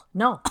all.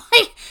 No.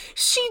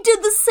 She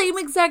did the same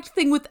exact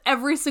thing with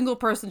every single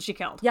person she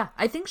killed. Yeah,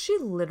 I think she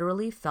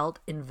literally felt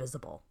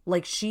invisible.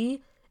 Like,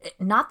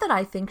 not that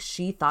I think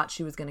she thought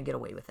she was going to get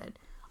away with it.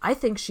 I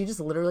think she just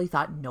literally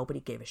thought nobody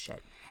gave a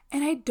shit.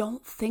 And I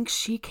don't think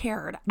she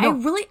cared.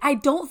 No. I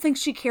don't think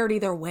she cared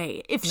either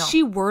way. If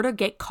she were to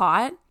get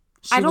caught,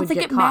 I don't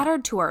think it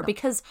mattered to her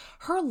because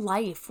her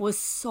life was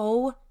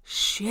so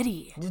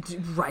shitty.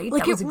 Right?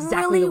 Like, that was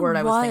exactly really the word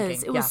I was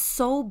thinking. It was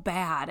so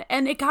bad.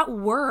 And it got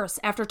worse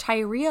after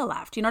Tyria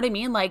left. You know what I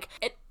mean? Like,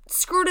 it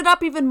screwed it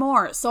up even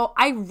more. So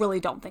I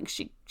really don't think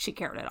she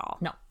cared at all.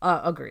 No,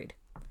 agreed.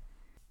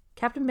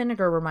 Captain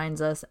Binniger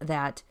reminds us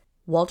that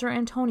Walter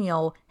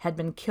Antonio had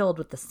been killed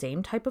with the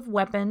same type of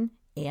weapon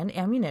and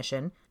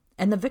ammunition,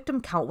 and the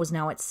victim count was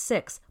now at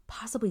 6,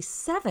 possibly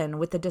 7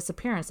 with the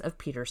disappearance of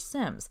Peter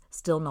Sims.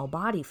 Still no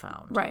body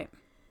found. Right.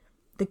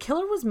 The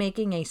killer was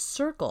making a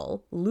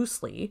circle,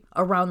 loosely,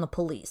 around the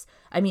police.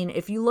 I mean,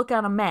 if you look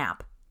on a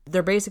map,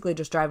 they're basically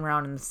just driving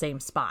around in the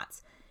same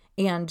spots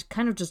and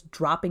kind of just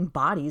dropping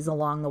bodies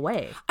along the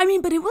way. I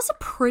mean, but it was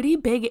a pretty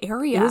big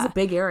area. It was a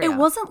big area. It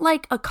wasn't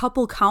like a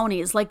couple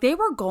counties. Like, they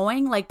were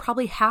going like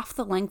probably half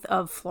the length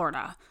of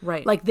Florida.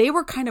 Right. Like, they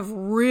were kind of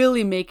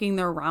really making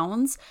their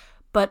rounds,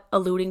 but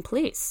eluding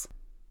police.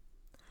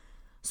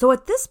 So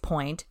at this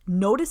point,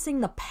 noticing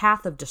the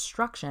path of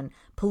destruction,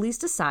 police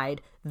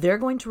decide they're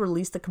going to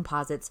release the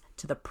composites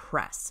to the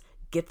press.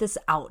 Get this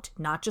out,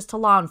 not just to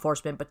law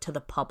enforcement, but to the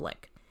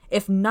public.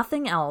 If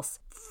nothing else,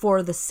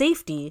 for the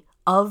safety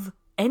of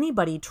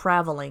anybody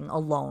traveling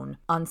alone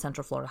on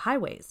Central Florida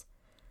highways.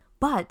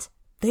 But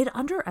they'd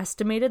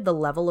underestimated the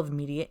level of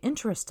media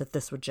interest that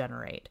this would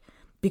generate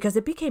because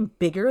it became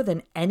bigger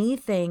than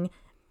anything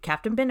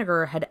Captain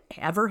Binniger had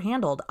ever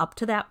handled up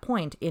to that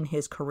point in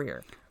his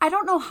career. I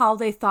don't know how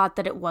they thought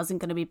that it wasn't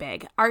going to be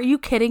big. Are you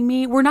kidding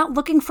me? We're not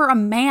looking for a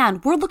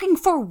man. We're looking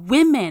for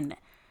women.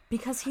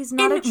 Because he's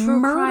not a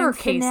true crime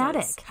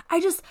fanatic.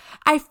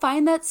 I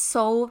find that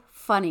so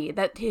funny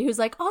that he was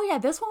like, oh yeah,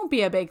 this won't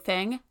be a big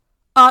thing.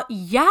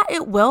 Yeah,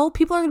 it will.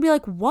 People are going to be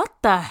like, what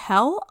the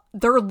hell?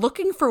 They're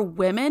looking for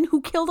women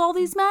who killed all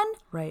these men?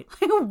 Right.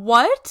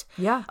 What?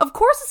 Yeah. Of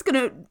course it's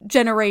going to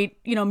generate,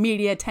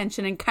 media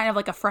attention and kind of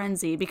like a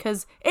frenzy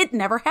because it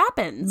never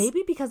happens.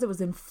 Maybe because it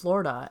was in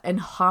Florida and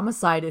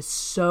homicide is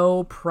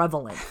so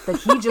prevalent that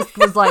he just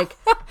was like,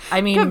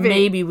 I mean,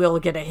 maybe we'll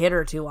get a hit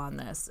or two on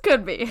this.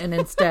 Could be. And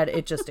instead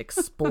it just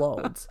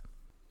explodes.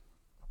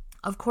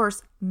 Of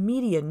course,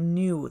 media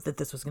knew that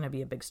this was going to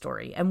be a big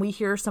story. And we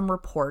hear some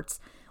reports.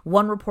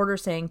 One reporter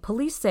saying,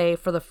 police say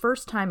for the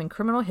first time in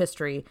criminal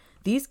history,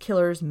 these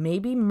killers may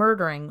be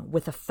murdering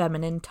with a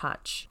feminine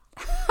touch.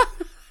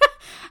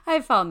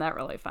 I found that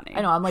really funny. I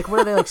know. I'm like,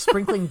 what are they, like,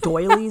 sprinkling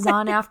doilies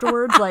on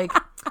afterwards? Like,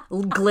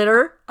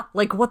 glitter?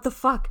 Like, what the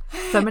fuck?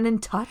 Feminine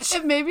touch?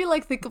 It made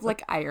me, think of,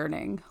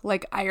 ironing.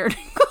 Like, ironing.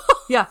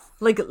 Yeah.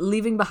 Like,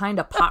 leaving behind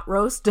a pot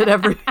roast at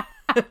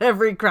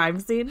every crime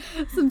scene.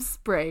 Some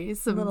spray,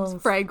 some little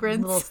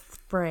fragrance. Little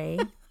spray.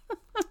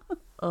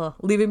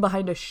 Leaving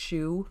behind a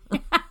shoe.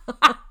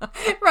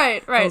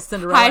 Right.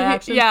 Cinderella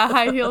action. Yeah,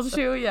 high heel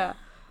shoe, yeah.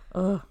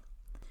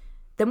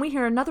 Then we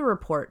hear another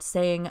report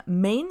saying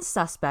main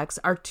suspects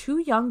are 2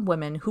 young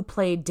women who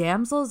play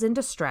damsels in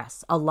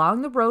distress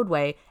along the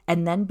roadway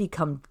and then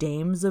become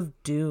dames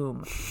of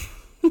doom.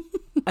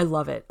 I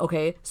love it.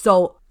 Okay.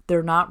 So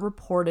they're not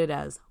reported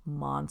as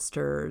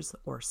monsters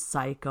or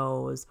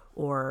psychos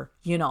or,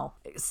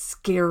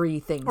 scary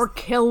things. Or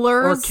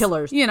killers.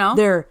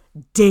 They're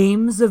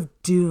dames of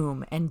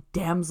doom and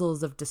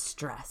damsels of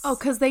distress. Oh,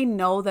 because they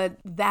know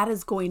that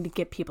is going to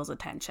get people's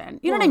attention.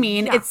 You know what I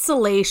mean? Yeah. It's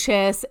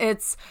salacious.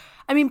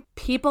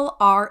 People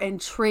are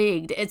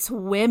intrigued. It's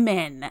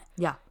women.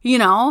 Yeah.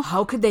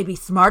 How could they be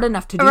smart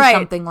enough to do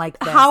something like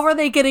this? How are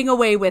they getting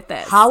away with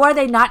this? How are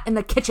they not in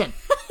the kitchen?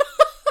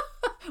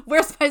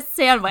 Where's my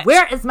sandwich?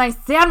 Where is my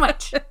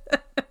sandwich?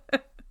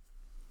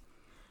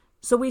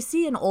 So we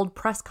see an old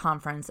press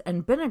conference,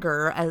 and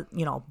Vinegar,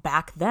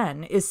 back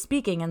then, is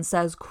speaking and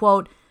says,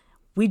 quote,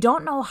 "We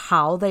don't know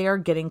how they are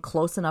getting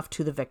close enough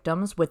to the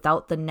victims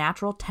without the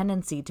natural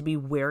tendency to be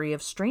wary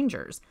of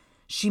strangers.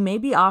 She may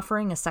be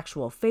offering a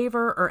sexual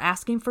favor or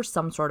asking for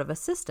some sort of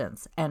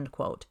assistance," end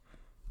quote.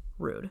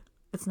 Rude.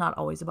 It's not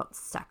always about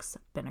sex,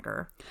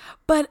 Vinegar.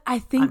 But I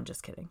think... I'm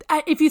just kidding.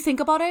 If you think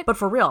about it... But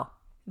for real...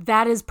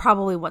 That is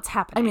probably what's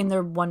happening.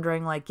 They're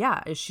wondering,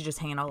 is she just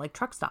hanging out like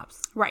truck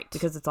stops? Right.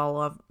 Because it's all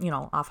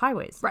off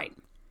highways. Right.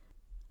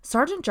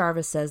 Sergeant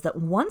Jarvis says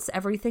that once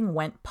everything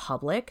went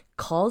public,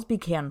 calls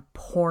began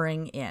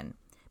pouring in.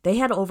 They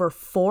had over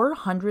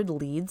 400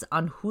 leads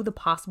on who the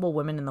possible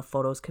women in the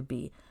photos could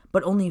be,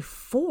 but only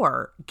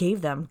 4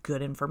 gave them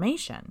good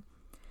information.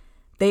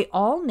 They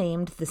all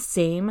named the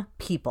same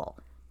people,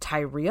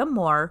 Tyria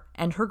Moore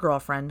and her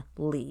girlfriend,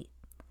 Lee.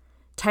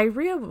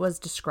 Tyria was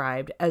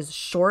described as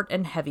short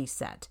and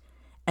heavy-set,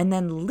 and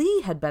then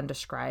Lee had been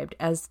described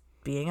as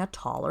being a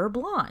taller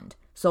blonde.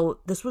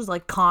 So this was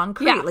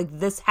concrete. Yeah.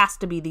 This has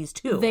to be these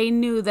 2. They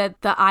knew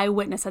that the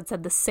eyewitness had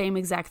said the same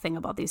exact thing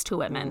about these 2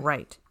 women.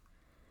 Right.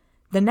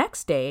 The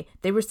next day,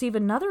 they receive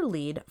another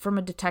lead from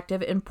a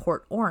detective in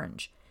Port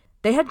Orange.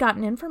 They had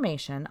gotten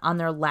information on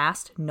their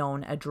last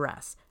known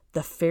address,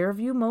 the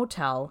Fairview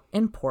Motel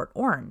in Port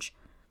Orange.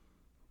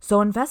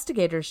 So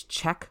investigators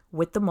check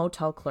with the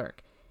motel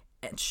clerk.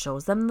 It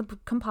shows them the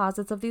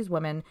composites of these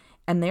women,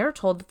 and they are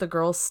told that the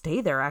girls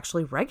stay there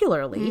actually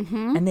regularly,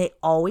 and they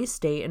always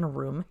stay in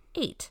room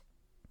 8.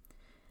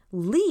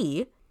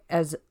 Lee,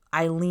 as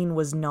Aileen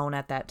was known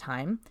at that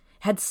time,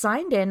 had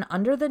signed in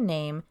under the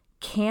name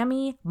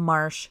Cammie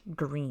Marsh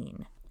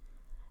Green.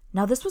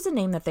 Now, this was a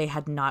name that they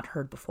had not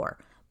heard before,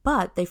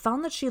 but they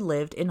found that she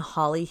lived in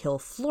Holly Hill,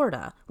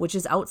 Florida, which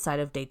is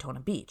outside of Daytona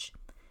Beach.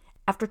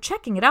 After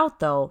checking it out,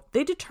 though,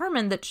 they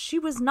determined that she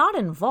was not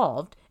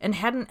involved and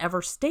hadn't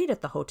ever stayed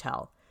at the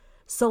hotel.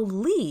 So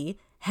Lee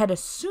had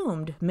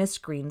assumed Miss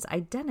Green's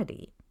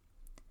identity.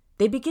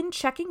 They begin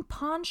checking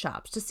pawn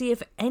shops to see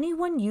if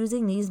anyone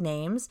using these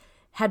names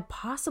had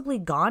possibly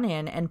gone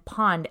in and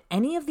pawned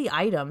any of the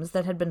items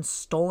that had been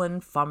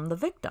stolen from the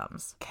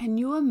victims. Can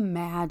you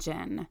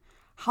imagine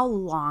how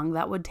long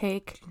that would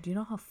take? Do you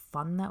know how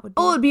fun that would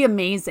be? Oh, it would be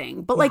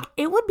amazing. But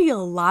it would be a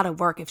lot of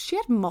work if she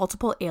had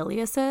multiple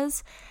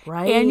aliases.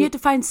 Right. And you had to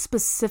find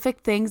specific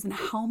things and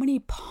how many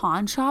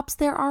pawn shops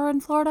there are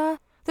in Florida.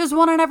 There's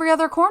one on every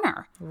other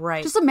corner.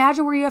 Right. Just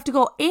imagine where you have to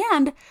go.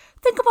 And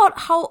think about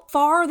how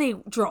far they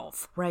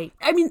drove. Right.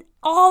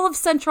 All of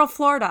Central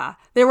Florida.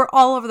 They were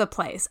all over the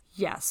place.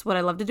 Yes. Would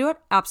I love to do it?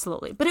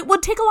 Absolutely. But it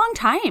would take a long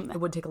time. It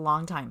would take a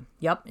long time.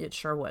 Yep, it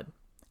sure would.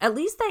 At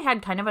least they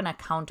had kind of an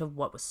account of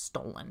what was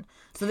stolen.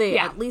 So they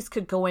at least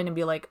could go in and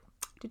be like,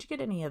 did you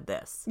get any of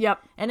this?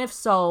 Yep. And if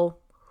so,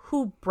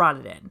 who brought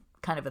it in?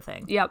 Kind of a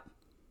thing. Yep.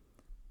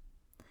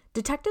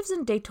 Detectives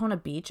in Daytona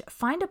Beach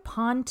find a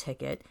pawn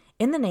ticket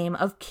in the name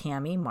of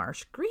Cammie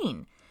Marsh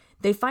Green.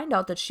 They find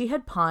out that she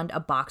had pawned a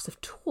box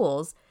of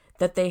tools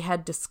that they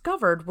had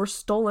discovered were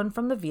stolen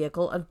from the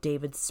vehicle of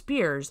David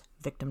Spears,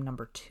 victim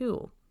number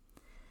 2.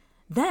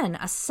 Then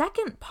a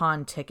second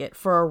pawn ticket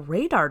for a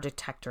radar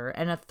detector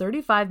and a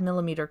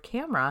 35mm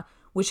camera,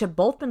 which had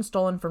both been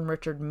stolen from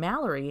Richard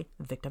Mallory,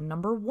 victim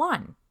number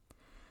 1.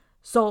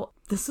 So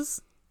this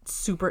is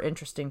super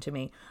interesting to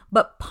me.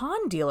 But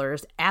pawn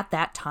dealers at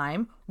that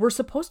time were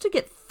supposed to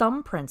get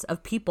thumbprints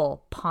of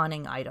people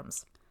pawning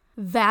items.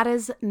 That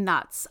is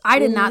nuts. I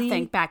did not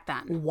think back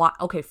then. Why?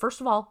 Okay,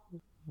 first of all,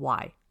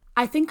 why?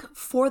 I think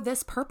for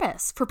this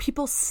purpose, for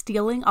people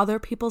stealing other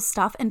people's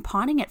stuff and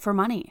pawning it for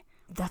money.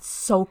 That's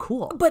so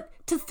cool. But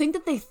to think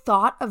that they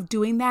thought of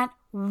doing that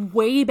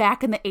way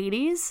back in the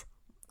 80s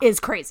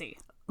is crazy.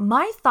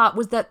 My thought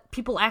was that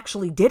people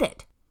actually did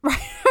it.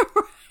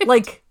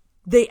 Right.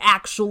 They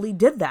actually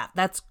did that.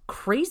 That's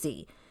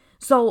crazy.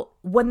 So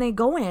when they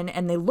go in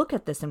and they look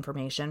at this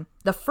information,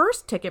 the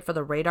first ticket for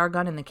the radar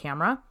gun and the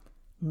camera,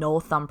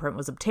 no thumbprint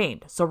was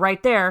obtained. So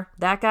right there,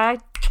 that guy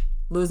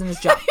losing his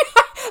job.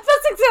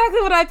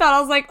 Exactly what I thought. I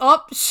was like,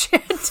 oh,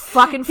 shit.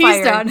 Fucking fired.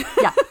 He's done.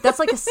 Yeah, that's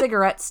like a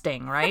cigarette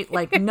sting, right?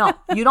 No,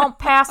 you don't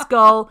pass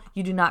go.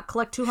 You do not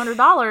collect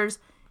 $200.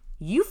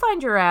 You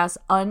find your ass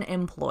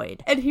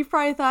unemployed. And he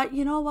probably thought,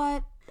 you know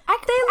what?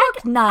 They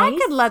look nice. I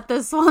could let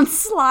this one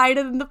slide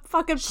in the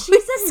fucking police.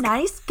 She's a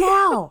nice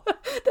gal.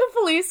 The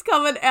police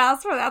come and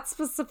ask for that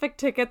specific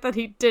ticket that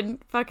he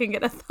didn't fucking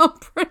get a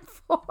thumbprint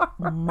for.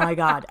 Oh my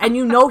God. And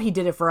you know he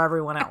did it for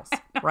everyone else,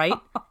 right?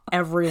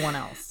 Everyone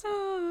else.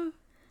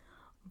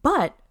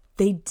 But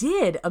they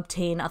did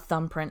obtain a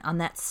thumbprint on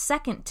that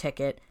second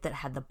ticket that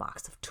had the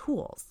box of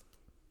tools.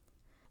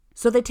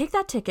 So they take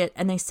that ticket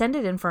and they send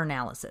it in for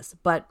analysis,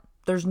 but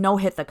there's no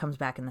hit that comes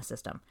back in the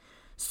system.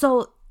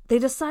 So they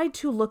decide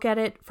to look at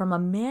it from a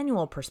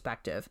manual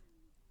perspective,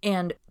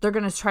 and they're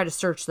going to try to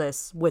search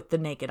this with the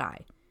naked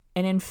eye.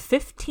 And in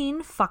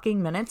 15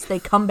 fucking minutes, they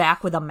come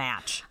back with a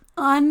match.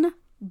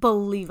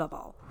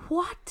 Unbelievable.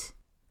 What?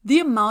 The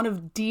amount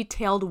of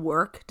detailed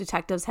work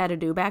detectives had to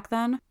do back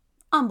then,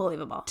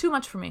 unbelievable. Too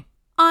much for me.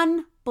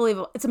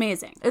 Unbelievable. It's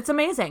amazing. It's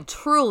amazing.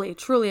 Truly,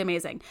 truly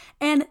amazing.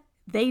 And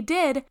they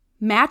did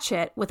match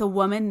it with a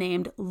woman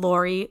named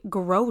Lori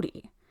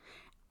Grody.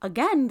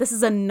 Again, this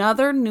is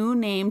another new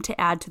name to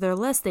add to their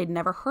list. They'd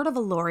never heard of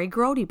a Lori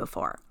Grody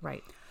before.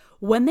 Right.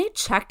 When they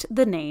checked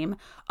the name,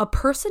 a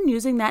person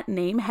using that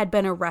name had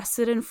been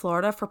arrested in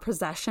Florida for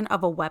possession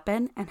of a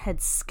weapon and had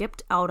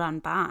skipped out on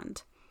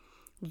bond.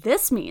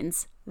 This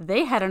means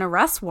they had an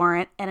arrest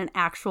warrant and an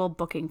actual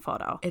booking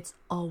photo. It's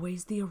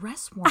always the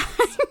arrest warrant.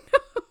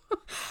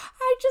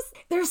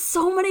 There's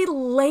so many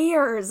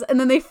layers. And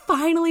then they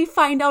finally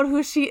find out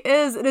who she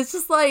is. And it's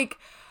just like,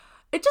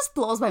 it just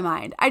blows my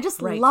mind. I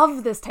just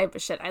love this type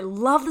of shit. I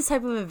love this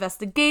type of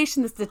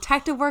investigation, this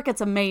detective work. It's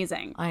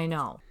amazing. I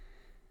know.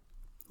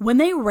 When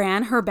they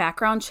ran her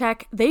background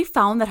check, they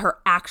found that her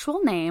actual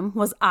name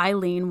was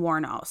Aileen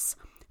Wuornos.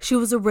 She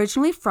was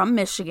originally from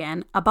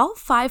Michigan, about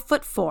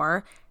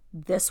 5'4".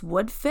 This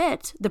would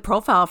fit the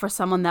profile for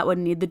someone that would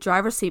need the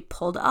driver's seat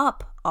pulled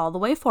up all the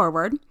way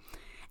forward.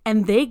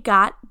 And they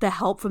got the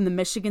help from the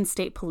Michigan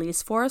State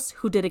Police Force,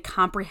 who did a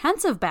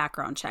comprehensive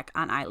background check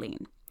on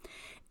Aileen.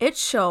 It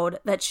showed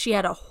that she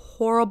had a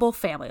horrible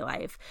family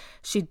life.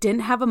 She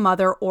didn't have a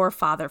mother or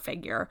father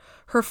figure.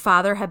 Her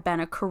father had been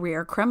a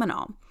career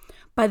criminal.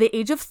 By the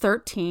age of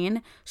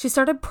 13, she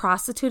started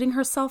prostituting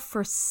herself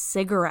for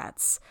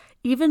cigarettes,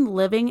 even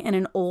living in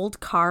an old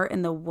car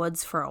in the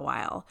woods for a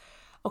while.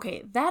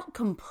 Okay, that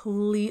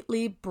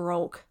completely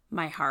broke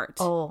my heart.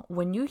 Oh,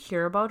 when you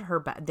hear about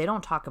her, they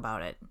don't talk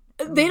about it.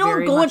 They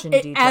don't go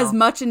as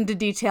much into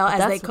detail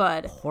as they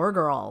could. Poor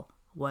girl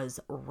was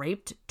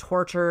raped,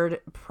 tortured,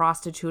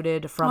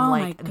 prostituted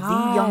from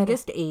the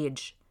youngest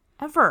age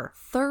ever.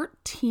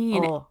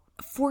 13. Oh.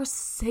 For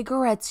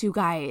cigarettes, you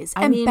guys.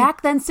 I mean,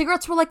 back then,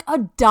 cigarettes were like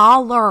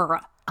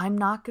 $1. I'm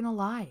not going to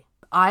lie.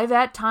 I've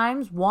at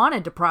times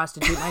wanted to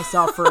prostitute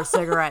myself for a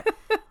cigarette.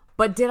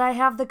 But did I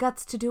have the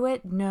guts to do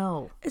it?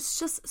 No. It's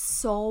just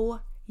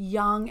so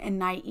young and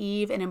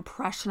naive and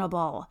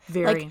impressionable.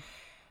 Very. Like,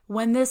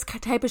 when this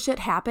type of shit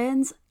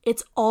happens,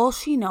 it's all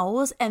she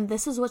knows, and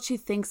this is what she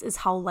thinks is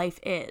how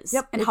life is.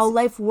 Yep, and how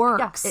life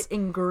works. Yeah, it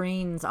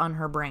ingrains on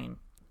her brain.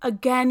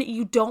 Again,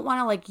 you don't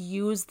want to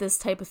use this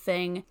type of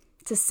thing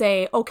to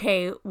say,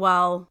 okay,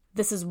 well,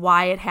 this is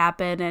why it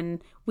happened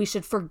and we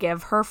should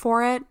forgive her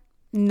for it.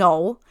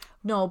 No,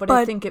 but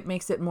I think it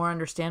makes it more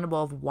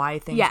understandable of why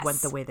things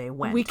went the way they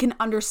went. We can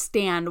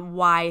understand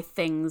why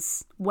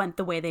things went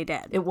the way they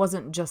did. It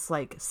wasn't just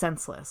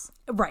senseless.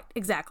 Right,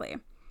 exactly.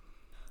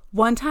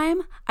 One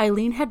time,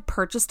 Aileen had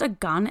purchased a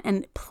gun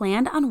and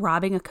planned on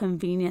robbing a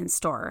convenience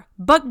store,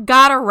 but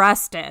got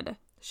arrested.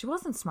 She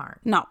wasn't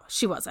smart. No,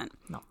 she wasn't.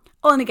 No.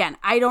 Oh, and again,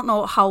 I don't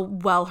know how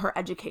well her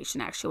education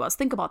actually was.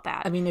 Think about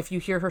that. I mean, if you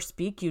hear her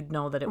speak, you'd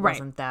know that it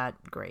wasn't that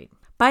great.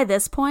 By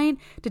this point,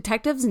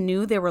 detectives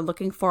knew they were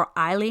looking for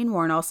Aileen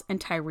Wuornos and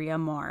Tyria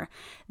Moore.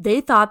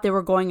 They thought they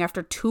were going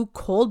after two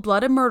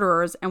cold-blooded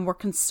murderers and were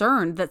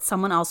concerned that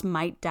someone else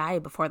might die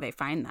before they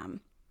find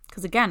them.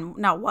 Because again,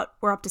 now what?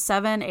 We're up to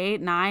 7, 8,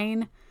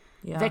 9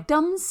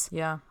 victims?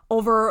 Yeah.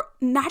 Over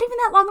not even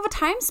that long of a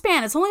time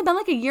span. It's only been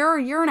a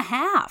year and a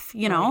half,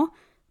 you know?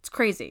 It's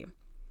crazy.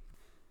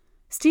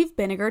 Steve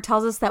Binniger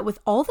tells us that with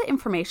all the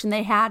information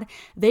they had,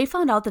 they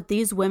found out that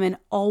these women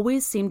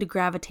always seemed to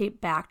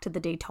gravitate back to the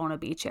Daytona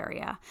Beach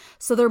area.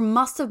 So there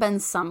must have been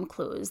some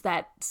clues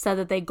that said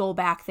that they go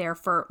back there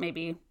for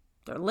maybe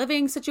their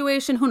living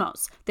situation. Who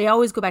knows? They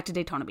always go back to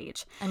Daytona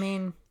Beach. I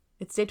mean,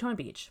 it's Daytona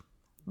Beach.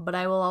 But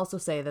I will also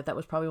say that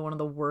was probably one of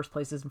the worst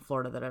places in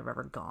Florida that I've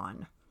ever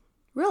gone.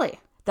 Really?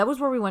 That was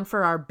where we went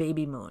for our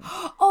baby moon.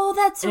 Oh,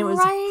 that's and it was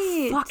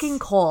fucking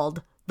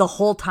cold the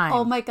whole time.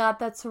 Oh my God,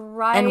 that's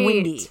right. And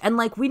windy. And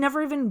we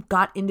never even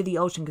got into the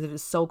ocean because it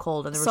was so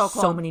cold and there were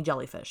so many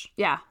jellyfish.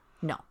 Yeah.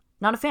 No,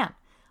 not a fan.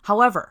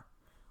 However,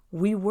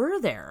 we were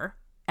there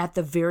at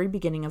the very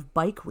beginning of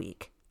Bike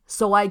Week.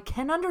 So I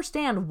can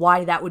understand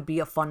why that would be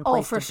a fun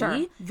place to be. Oh, for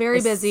sure.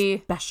 Very busy.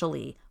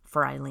 Especially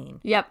for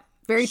Aileen. Yep.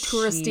 Very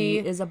touristy. She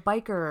is a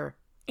biker.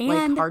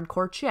 And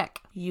hardcore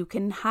chick. You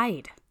can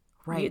hide.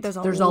 Right. There's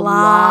a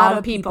lot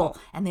of people.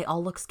 And they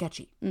all look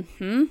sketchy.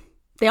 Mm-hmm.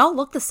 They all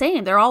look the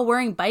same. They're all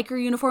wearing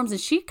biker uniforms, and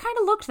she kind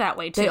of looked that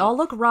way, too. They all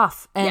look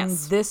rough, and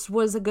this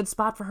was a good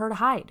spot for her to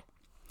hide.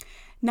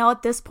 Now,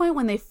 at this point,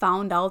 when they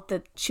found out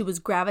that she was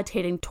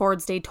gravitating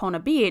towards Daytona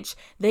Beach,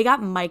 they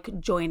got Mike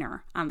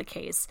Joyner on the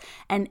case.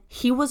 And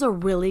he was a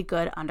really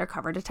good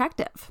undercover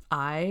detective.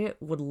 I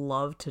would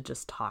love to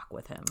just talk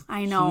with him.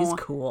 I know. He's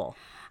cool.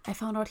 I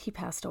found out he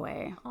passed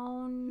away.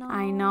 Oh, no.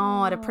 I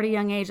know, at a pretty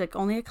young age, like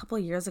only a couple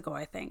of years ago,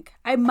 I think.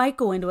 I might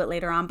go into it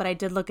later on, but I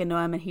did look into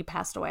him and he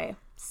passed away.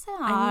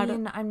 Sad. I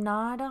mean, I'm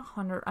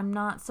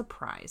not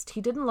surprised. He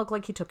didn't look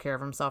like he took care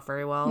of himself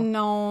very well.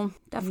 No,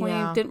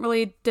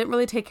 definitely didn't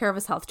really take care of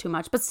his health too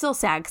much, but still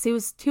sad because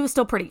he was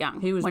still pretty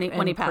young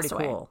when he passed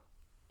away. Cool.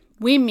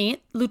 We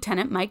meet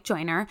Lieutenant Mike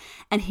Joyner,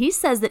 and he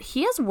says that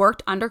he has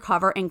worked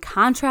undercover in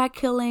contract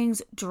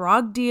killings,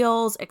 drug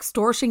deals,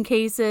 extortion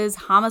cases,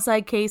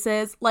 homicide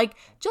cases, like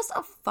just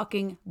a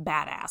fucking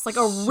badass, like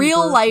a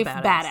real life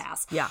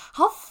badass. Yeah.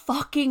 How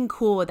fucking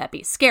cool would that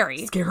be?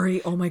 Scary.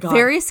 Scary. Oh my God.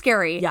 Very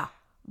scary. Yeah.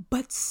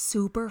 But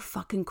super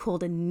fucking cool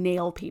to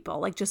nail people.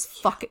 Like just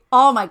fucking,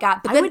 oh my God.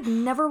 But I would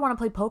never want to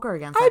play poker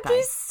against that guy. I'd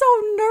be so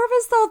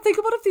nervous though. Think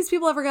about if these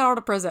people ever got out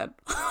of prison.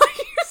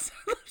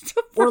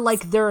 Or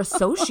like their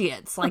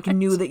associates like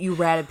knew that you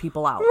ratted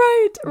people out.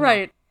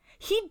 Right.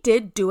 He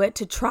did do it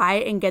to try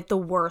and get the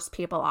worst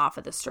people off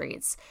of the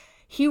streets.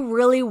 He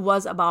really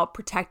was about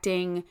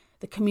protecting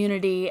the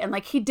community and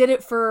like he did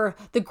it for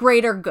the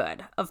greater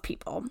good of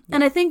people. Yeah.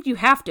 And I think you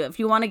have to, if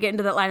you want to get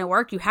into that line of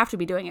work, you have to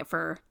be doing it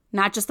for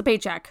not just the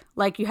paycheck.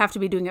 Like you have to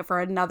be doing it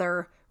for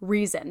another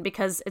reason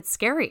because it's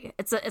scary.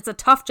 It's a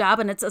tough job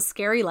and it's a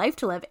scary life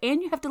to live.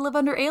 And you have to live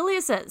under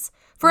aliases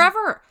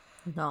forever.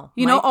 No.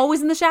 You know,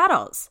 always in the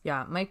shadows.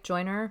 Yeah. Mike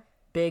Joyner,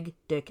 big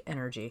dick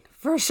energy.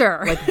 For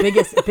sure. Like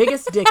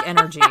biggest dick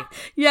energy.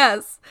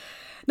 Yes.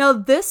 Now,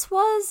 this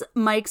was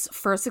Mike's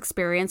first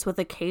experience with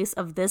a case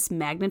of this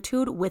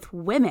magnitude with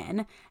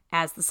women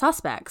as the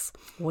suspects.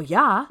 Well,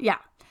 yeah. Yeah.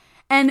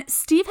 And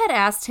Steve had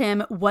asked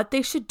him what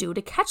they should do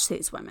to catch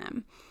these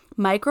women.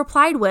 Mike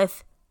replied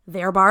with,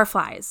 "They're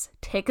barflies.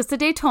 Take us to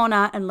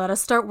Daytona and let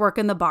us start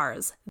working the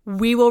bars.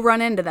 We will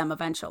run into them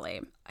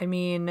eventually." I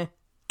mean,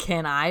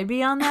 can I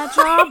be on that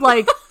job?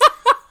 Like,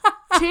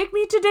 take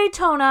me to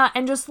Daytona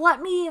and just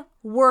let me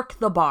work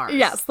the bars.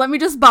 Yes, let me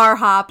just bar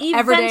hop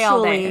every day,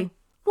 all day.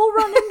 We'll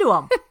run into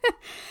them.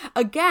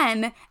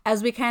 Again,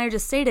 as we kind of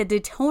just stated,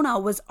 Daytona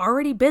was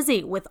already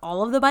busy with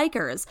all of the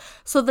bikers.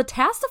 So the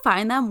task to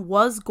find them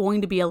was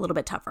going to be a little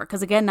bit tougher.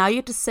 Because again, now you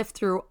have to sift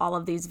through all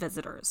of these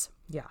visitors.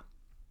 Yeah.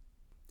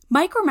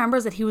 Mike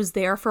remembers that he was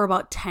there for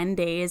about 10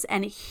 days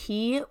and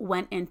he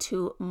went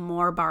into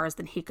more bars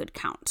than he could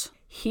count.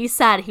 He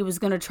said he was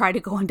going to try to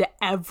go into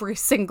every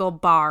single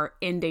bar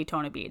in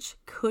Daytona Beach.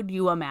 Could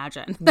you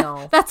imagine?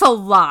 No. That's a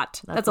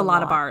lot. That's a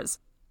lot of bars.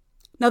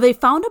 Now, they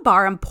found a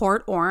bar in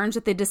Port Orange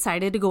that they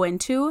decided to go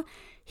into.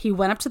 He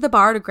went up to the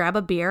bar to grab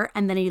a beer,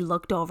 and then he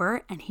looked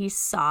over and he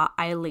saw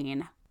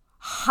Aileen.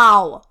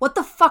 How? What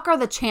the fuck are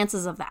the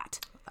chances of that?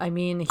 I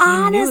mean,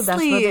 he knew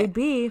that's where they'd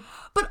be.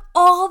 But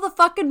all the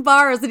fucking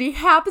bars that he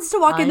happens to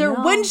walk in there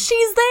when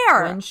she's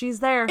there. When she's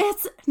there.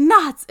 It's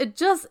nuts. It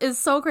just is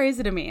so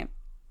crazy to me.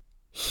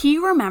 He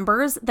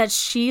remembers that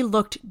she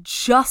looked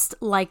just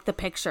like the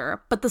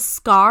picture, but the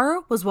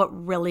scar was what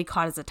really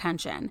caught his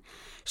attention.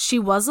 She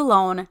was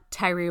alone.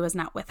 Tyree was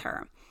not with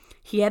her.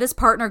 He had his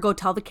partner go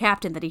tell the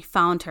captain that he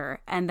found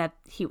her and that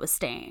he was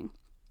staying.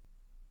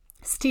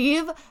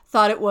 Steve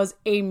thought it was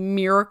a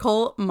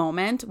miracle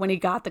moment when he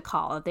got the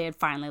call that they had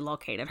finally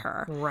located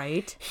her.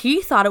 Right.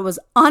 He thought it was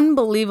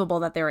unbelievable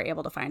that they were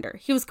able to find her.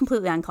 He was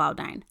completely on cloud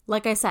nine.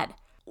 Like I said,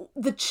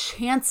 the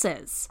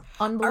chances,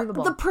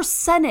 unbelievable, the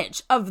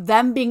percentage of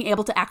them being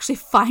able to actually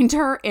find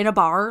her in a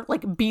bar,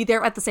 like be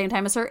there at the same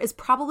time as her, is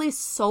probably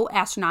so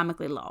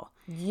astronomically low.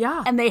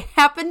 Yeah. And they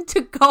happened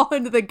to go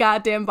into the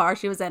goddamn bar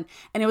she was in,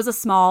 and it was a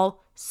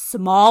small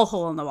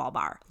hole in the wall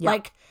bar. Yeah.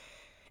 Like,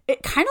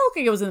 it kind of looked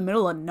like it was in the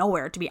middle of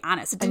nowhere, to be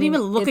honest. It didn't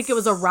even look like it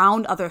was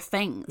around other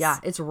things. Yeah,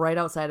 it's right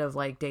outside of,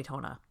 like,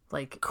 Daytona.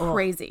 Like,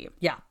 crazy. Oh.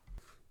 Yeah.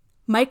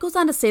 Mike goes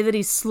on to say that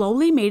he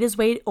slowly made his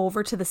way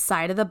over to the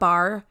side of the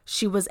bar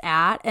she was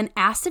at and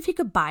asked if he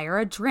could buy her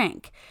a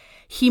drink.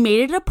 He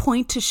made it a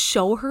point to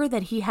show her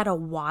that he had a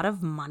wad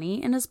of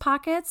money in his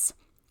pockets,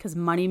 because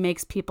money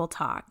makes people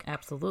talk.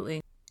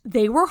 Absolutely.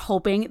 They were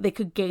hoping they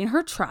could gain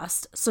her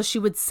trust so she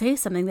would say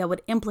something that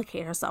would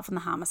implicate herself in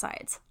the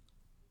homicides.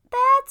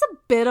 That's a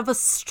bit of a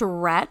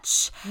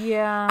stretch.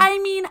 Yeah. I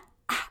mean,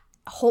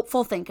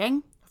 hopeful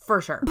thinking.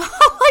 For sure.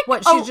 Like,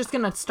 what, she's just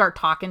going to start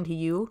talking to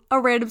you? A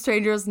random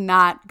stranger is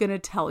not going to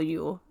tell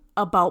you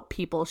about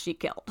people she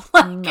killed.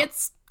 Like, no.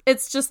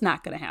 It's just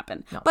not going to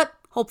happen. No. But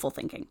hopeful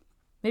thinking.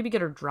 Maybe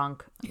get her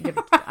drunk.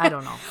 I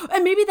don't know.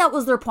 And maybe that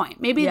was their point.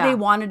 Maybe they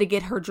wanted to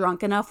get her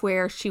drunk enough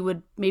where she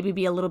would maybe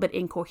be a little bit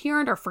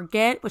incoherent or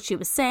forget what she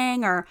was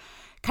saying or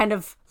kind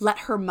of let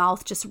her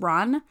mouth just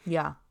run.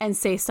 Yeah. And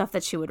say stuff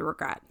that she would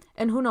regret.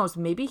 And who knows,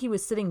 maybe he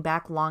was sitting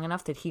back long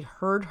enough that he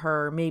heard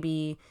her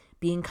maybe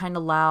being kind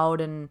of loud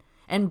and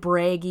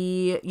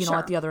braggy, you know,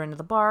 at the other end of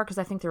the bar. Because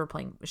I think they were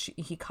playing,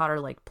 he caught her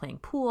like playing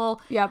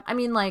pool. Yep. I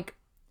mean, like,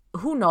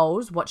 who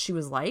knows what she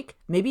was like?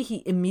 Maybe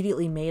he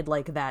immediately made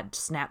like that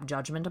snap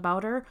judgment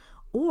about her.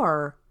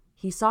 Or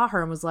he saw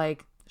her and was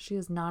like, She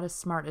is not as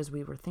smart as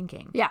we were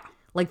thinking. Yeah.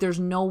 Like, there's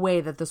no way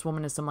that this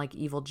woman is some, like,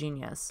 evil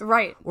genius.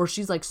 Right. Or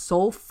she's, like,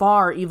 so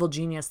far evil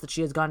genius that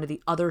she has gone to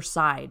the other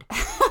side.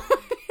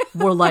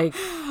 We're like...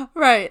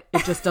 Right.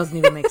 It just doesn't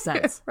even make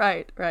sense.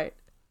 Right.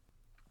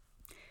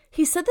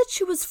 He said that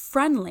she was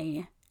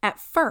friendly at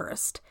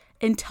first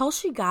until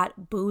she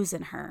got booze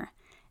in her.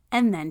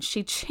 And then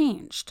she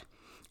changed.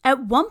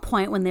 At one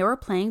point when they were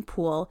playing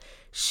pool,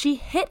 she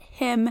hit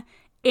him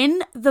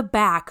in the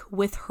back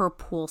with her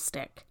pool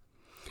stick.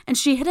 And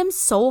she hit him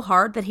so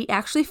hard that he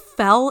actually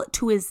fell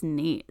to his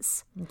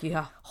knees.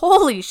 Yeah.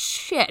 Holy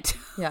shit.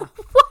 Yeah.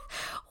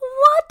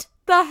 What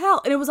the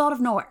hell? And it was out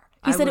of nowhere.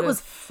 He said it was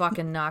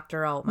fucking knocked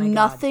her out. My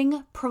nothing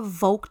God.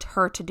 Provoked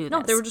her to do this.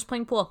 No, they were just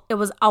playing pool. It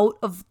was out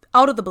of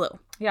the blue.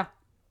 Yeah.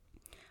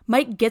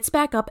 Mike gets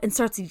back up and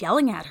starts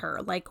yelling at her,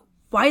 like,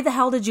 why the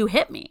hell did you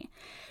hit me?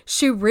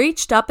 She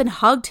reached up and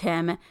hugged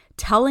him,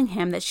 telling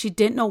him that she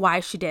didn't know why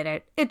she did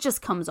it. It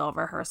just comes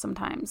over her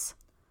sometimes.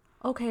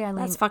 Okay, Aileen.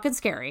 That's fucking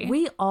scary.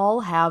 We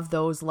all have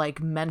those,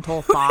 like,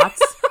 mental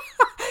thoughts.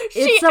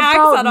 It's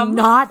about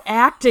not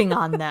acting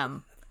on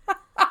them.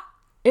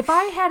 If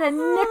I had a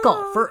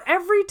nickel for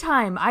every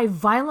time I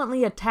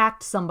violently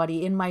attacked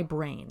somebody in my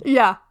brain.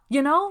 Yeah.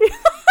 You know? Can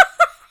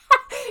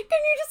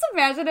you just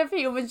imagine if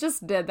humans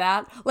just did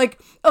that?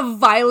 Like, a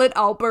violent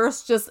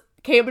outburst just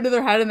came into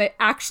their head and they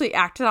actually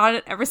acted on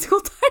it every single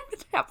time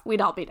it happened.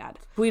 We'd all be dead.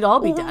 We'd all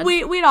be dead.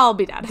 We'd all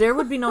be dead. There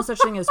would be no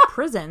such thing as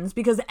prisons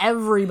because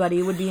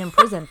everybody would be in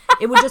prison.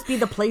 It would just be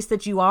the place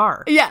that you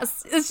are.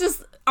 Yes. It's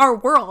just our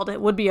world. It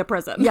would be a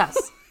prison.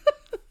 Yes.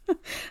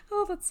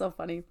 Oh, that's so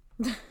funny.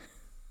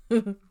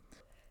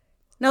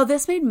 Now,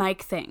 this made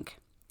Mike think,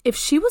 if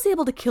she was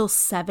able to kill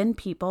 7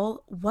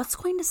 people, what's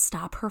going to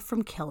stop her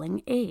from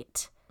killing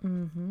 8?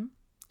 Mm-hmm.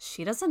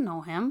 She doesn't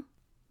know him.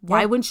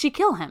 Why wouldn't she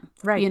kill him?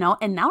 Right. You know,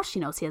 and now she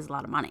knows he has a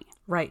lot of money.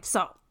 Right.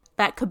 So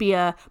that could be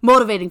a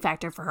motivating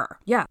factor for her.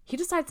 Yeah. He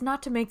decides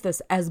not to make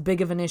this as big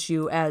of an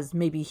issue as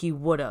maybe he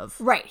would have.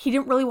 Right. He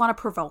didn't really want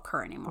to provoke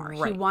her anymore.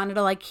 Right. He wanted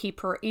to, like, keep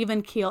her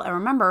even keel. And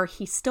remember,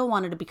 he still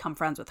wanted to become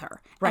friends with her.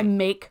 Right. And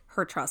make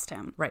her trust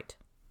him. Right.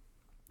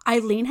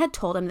 Aileen had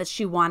told him that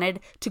she wanted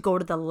to go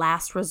to the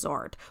Last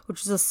Resort,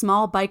 which is a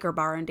small biker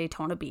bar in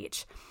Daytona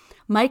Beach.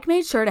 Mike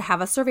made sure to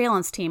have a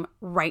surveillance team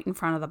right in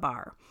front of the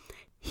bar.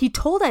 He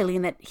told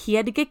Aileen that he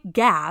had to get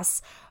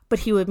gas, but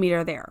he would meet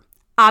her there.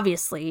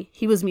 Obviously,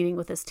 he was meeting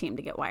with his team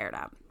to get wired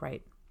up.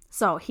 Right.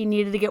 So he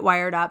needed to get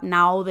wired up.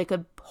 Now they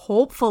could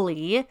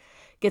hopefully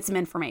get some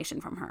information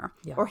from her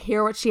or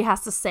hear what she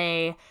has to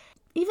say.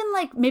 Even,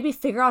 like, maybe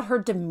figure out her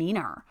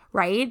demeanor,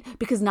 right?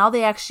 Because now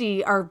they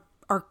actually are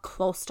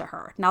close to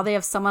her. Now they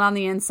have someone on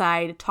the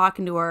inside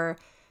talking to her,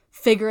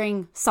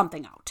 figuring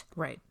something out.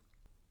 Right.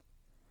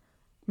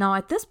 Now,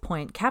 at this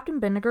point,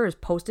 Captain Bindiger is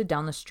posted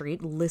down the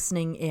street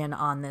listening in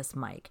on this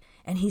Mike.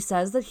 And he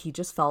says that he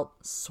just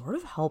felt sort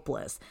of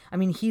helpless. I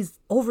mean, he's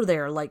over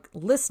there, like,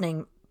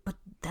 listening, but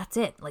that's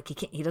it. Like,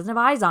 he doesn't have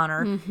eyes on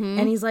her. Mm-hmm.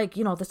 And he's like,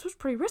 you know, this was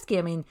pretty risky.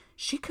 I mean,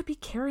 she could be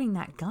carrying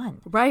that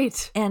gun.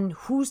 Right. And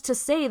who's to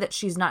say that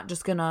she's not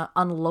just going to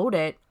unload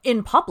it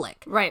in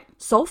public? Right.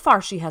 So far,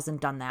 she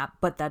hasn't done that,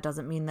 but that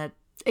doesn't mean that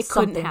it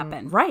couldn't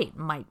happen. Right.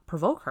 Might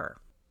provoke her.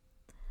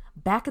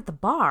 Back at the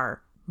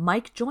bar,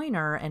 Mike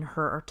Joyner and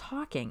her are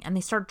talking, and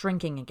they start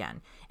drinking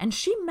again. And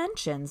she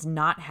mentions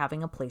not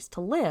having a place to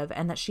live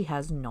and that she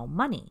has no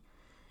money.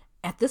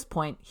 At this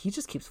point, he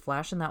just keeps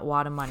flashing that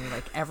wad of money,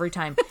 like, every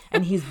time.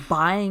 And he's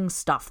buying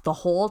stuff the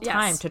whole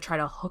time to try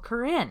to hook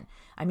her in.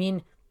 I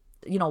mean,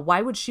 you know,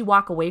 why would she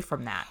walk away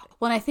from that?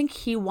 Well, I think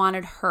he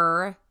wanted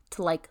her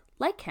to, like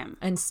him.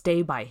 And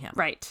stay by him.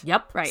 Right.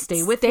 Yep. Right.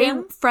 Stay with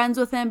him. Friends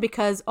with him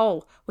because,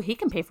 he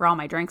can pay for all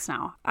my drinks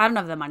now. I don't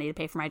have the money to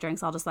pay for my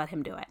drinks. I'll just let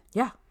him do it.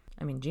 Yeah.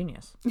 I mean,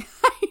 genius.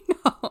 I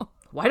know.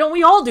 Why don't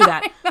we all do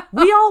that?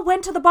 We all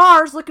went to the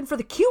bars looking for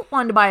the cute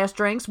one to buy us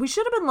drinks. We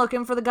should have been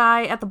looking for the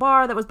guy at the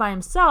bar that was by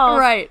himself.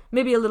 Right.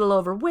 Maybe a little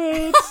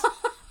overweight.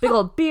 Big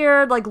old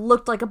beard, like,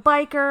 looked like a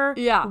biker.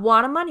 Yeah.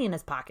 Wad of money in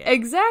his pocket.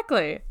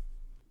 Exactly.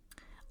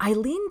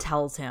 Aileen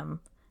tells him,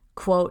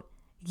 quote,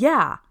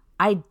 "Yeah,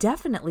 I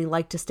definitely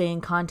like to stay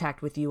in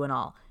contact with you and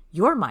all.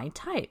 You're my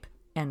type,"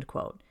 end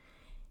quote.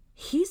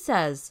 He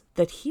says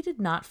that he did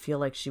not feel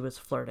like she was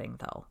flirting,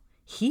 though.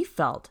 He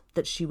felt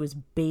that she was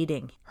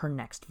baiting her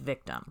next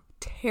victim.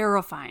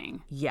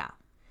 Terrifying. Yeah.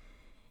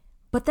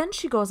 But then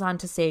she goes on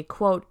to say,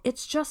 quote,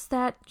 "It's just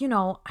that, you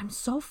know, I'm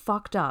so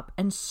fucked up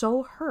and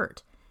so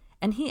hurt."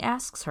 And he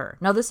asks her,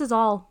 now this is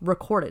all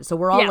recorded, so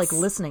we're all like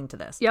listening to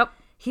this. Yep.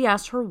 He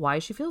asked her why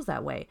she feels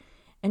that way.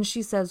 And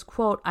she says,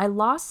 quote, "I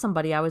lost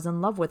somebody I was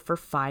in love with for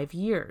 5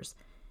 years,"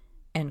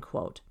 end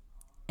quote.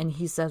 And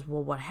he says,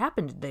 "Well, what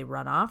happened? Did they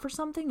run off or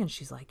something?" And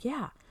she's like,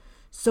 "Yeah."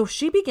 So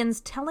she begins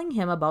telling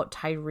him about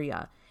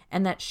Tyria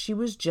and that she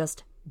was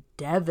just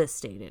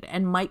devastated.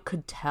 And Mike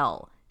could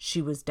tell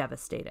she was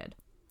devastated.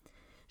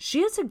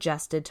 She had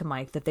suggested to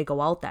Mike that they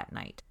go out that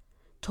night,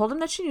 told him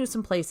that she knew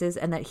some places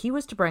and that he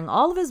was to bring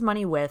all of his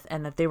money with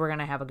and that they were going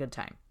to have a good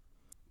time.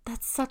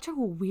 That's such a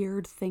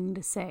weird thing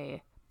to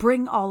say.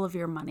 Bring all of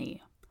your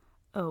money.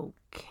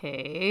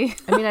 Okay.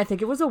 I mean, I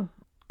think it was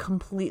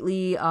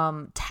completely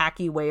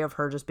tacky way of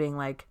her just being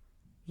like,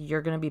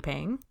 you're going to be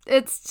paying?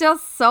 It's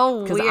just so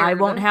weird. Because I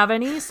won't have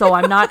any, so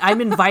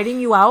I'm inviting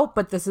you out,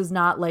 but this is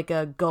not like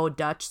a go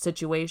Dutch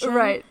situation.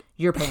 Right.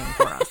 You're paying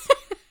for us.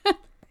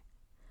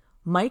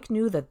 Mike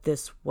knew that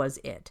this was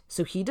it,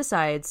 so he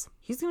decides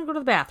he's going to go to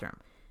the bathroom.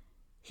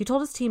 He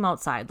told his team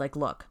outside, like,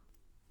 look,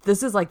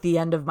 this is like the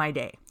end of my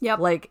day. Yep.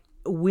 Like,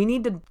 we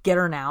need to get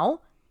her now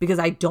because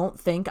I don't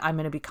think I'm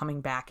going to be coming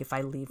back if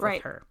I leave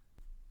with her.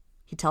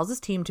 He tells his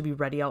team to be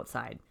ready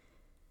outside.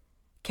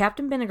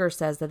 Captain Vinegar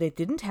says that they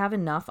didn't have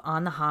enough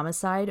on the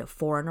homicide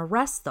for an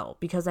arrest, though,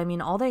 because, I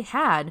mean, all they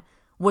had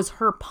was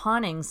her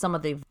pawning some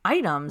of the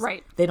items.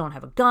 Right. They don't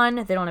have a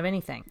gun. They don't have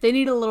anything. They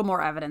need a little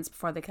more evidence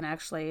before they can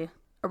actually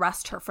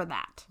arrest her for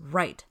that.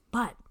 Right.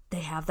 But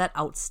they have that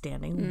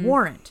outstanding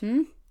warrant.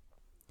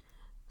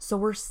 So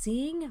we're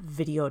seeing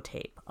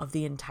videotape of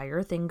the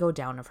entire thing go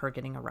down of her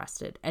getting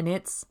arrested. And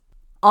it's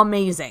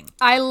amazing.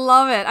 I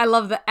love it. I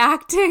love the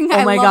acting.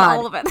 Oh my God.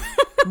 All of it.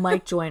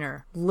 Mike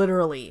Joyner,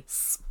 literally.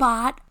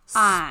 Spot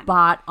on.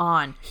 Spot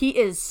on. He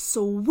is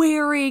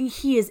swearing.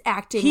 He is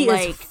acting he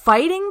like... He is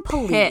fighting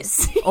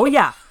police. Oh,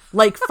 yeah.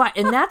 Like,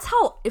 and that's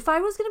how, if I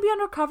was going to be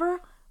undercover,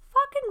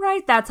 fucking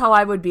right, that's how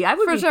I would be. I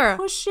would be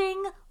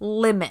pushing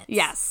limits.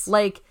 Yes.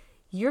 Like,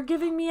 you're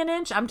giving me an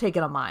inch, I'm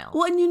taking a mile.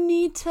 Well, and you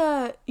need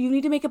to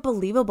make it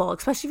believable,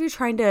 especially if you're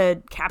trying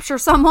to capture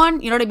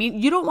someone. You know what I mean?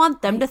 You don't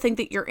want them to think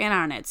that you're in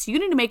on it. So you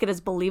need to make it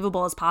as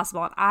believable as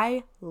possible. And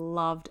I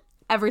loved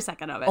every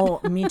second of it. Oh,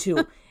 me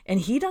too.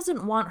 And he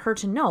doesn't want her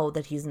to know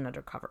that he's an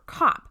undercover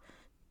cop.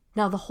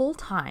 Now, the whole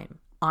time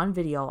on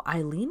video,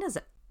 Aileen is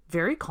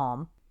very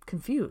calm,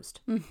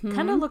 confused,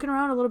 kind of looking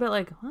around a little bit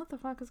like, what the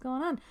fuck is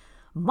going on?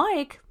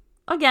 Mike,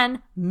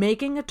 again,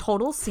 making a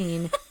total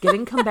scene,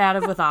 getting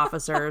combative with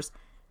officers.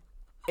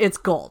 It's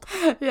gold.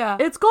 Yeah.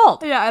 It's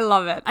gold. Yeah, I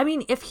love it. I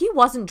mean, if he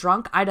wasn't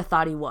drunk, I'd have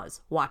thought he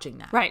was watching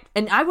that. Right.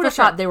 And I would have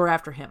thought they were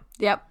after him.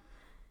 Yep.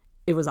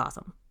 It was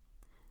awesome.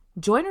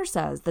 Joyner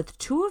says that the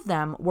two of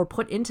them were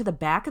put into the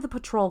back of the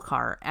patrol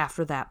car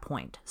after that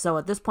point. So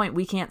at this point,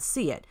 we can't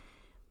see it.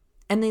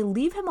 And they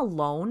leave him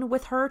alone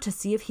with her to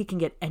see if he can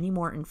get any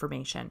more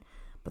information.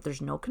 But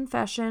there's no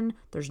confession.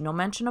 There's no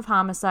mention of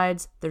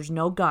homicides. There's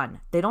no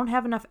gun. They don't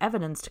have enough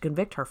evidence to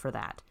convict her for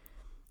that.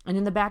 And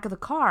in the back of the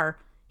car,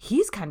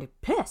 he's kind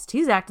of pissed.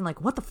 He's acting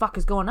like, what the fuck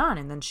is going on?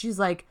 And then she's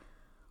like,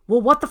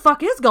 well, what the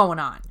fuck is going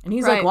on? And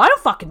he's like, well, I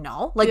don't fucking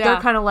know. Like,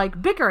 they're kind of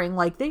like bickering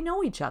like they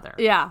know each other.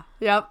 Yeah.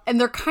 Yep. And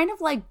they're kind of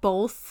like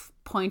both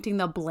pointing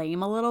the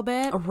blame a little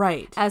bit.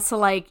 Right. As to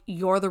like,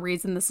 you're the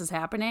reason this is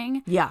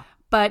happening. Yeah.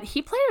 But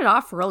he played it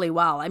off really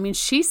well. I mean,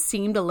 she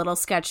seemed a little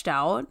sketched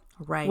out.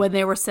 Right. When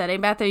they were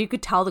sitting back there, you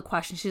could tell the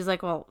question. She's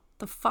like, well,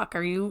 the fuck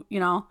are you, you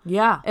know?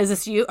 Yeah. Is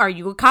this you? Are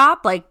you a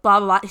cop? Like, blah,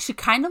 blah, blah. She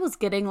kind of was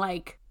getting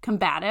like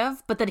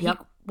combative, but then he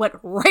went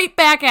right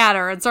back at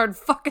her and started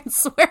fucking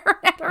swearing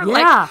at her. Yeah.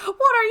 Like,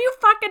 what are you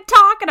fucking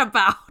talking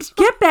about?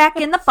 Get back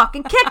in the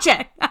fucking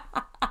kitchen.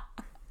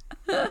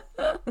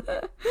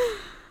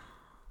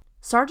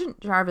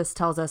 Sergeant Jarvis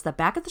tells us that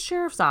back at the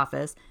sheriff's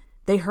office,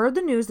 they heard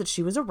the news that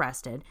she was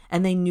arrested,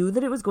 and they knew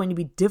that it was going to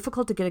be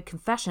difficult to get a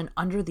confession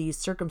under these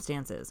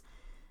circumstances.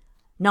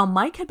 Now,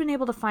 Mike had been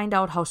able to find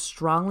out how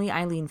strongly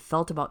Aileen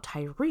felt about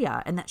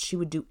Tyria and that she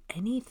would do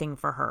anything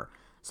for her.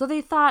 So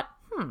they thought,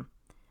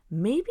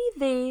 maybe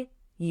they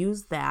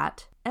use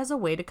that as a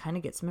way to kind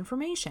of get some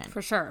information.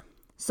 For sure.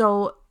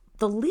 So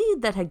the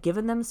lead that had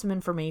given them some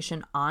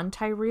information on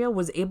Tyria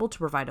was able to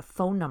provide a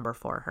phone number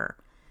for her.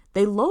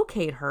 They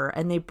locate her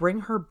and they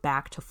bring her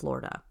back to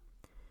Florida.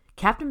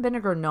 Captain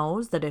Vinegar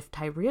knows that if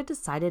Tyria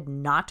decided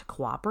not to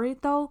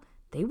cooperate, though,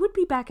 they would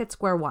be back at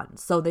square one.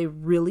 So they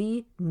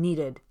really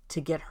needed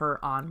to get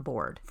her on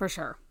board. For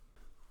sure.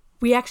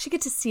 We actually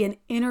get to see an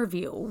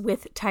interview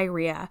with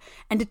Tyria,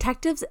 and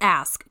detectives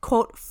ask,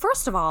 quote,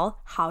 first of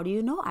all, how do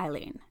you know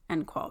Aileen?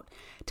 End quote.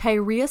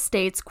 Tyria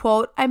states,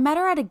 quote, I met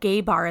her at a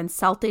gay bar in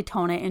South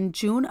Daytona in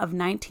June of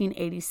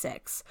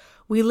 1986.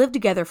 We lived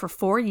together for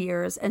 4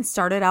 years and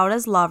started out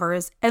as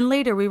lovers, and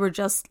later we were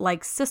just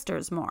like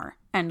sisters more,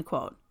 end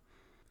quote.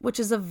 Which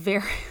is a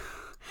very...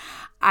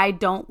 I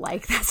don't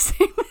like that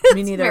statement.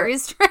 Me neither. It's very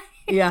strange.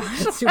 Yeah,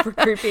 it's super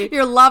creepy.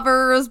 You're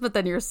lovers, but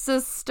then you're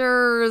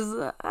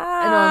sisters.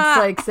 I know, it's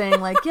like saying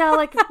like, yeah,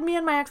 like me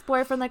and my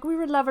ex-boyfriend, like we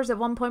were lovers at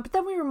one point, but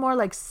then we were more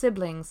like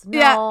siblings. No.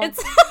 Yeah,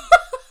 it's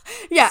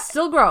yeah,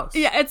 still gross.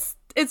 Yeah,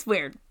 it's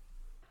weird.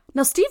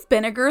 Now, Steve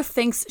Vinegar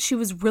thinks she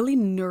was really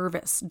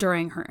nervous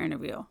during her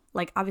interview.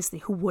 Like, obviously,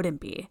 who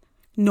wouldn't be?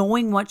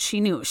 Knowing what she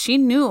knew. She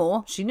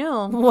knew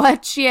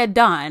what she had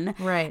done.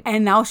 Right.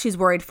 And now she's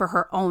worried for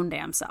her own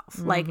damn self.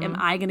 Like, am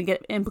I going to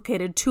get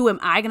implicated too? Am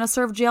I going to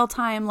serve jail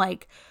time?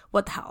 Like,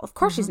 what the hell? Of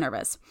course she's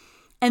nervous.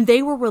 And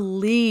they were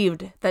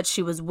relieved that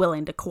she was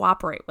willing to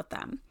cooperate with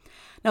them.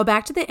 Now,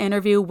 back to the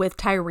interview with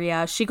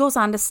Tyria, she goes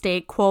on to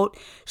state, quote,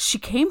 she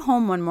came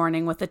home one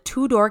morning with a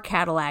 2-door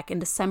Cadillac in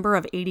December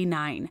of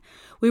 '89.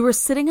 We were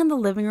sitting on the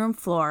living room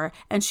floor,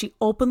 and she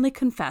openly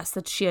confessed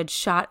that she had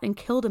shot and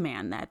killed a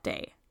man that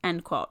day,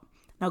 end quote.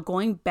 Now,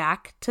 going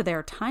back to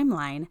their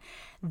timeline,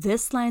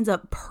 this lines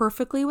up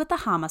perfectly with the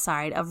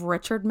homicide of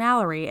Richard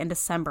Mallory in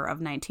December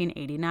of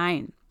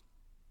 1989.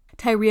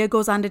 Tyria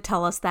goes on to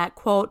tell us that,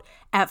 quote,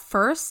 at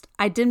first,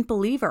 I didn't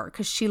believe her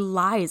because she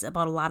lies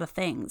about a lot of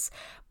things,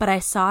 but I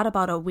saw it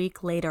about a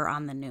week later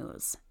on the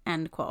news,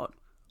 end quote.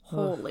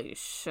 Holy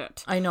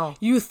shit. I know.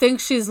 You think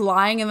she's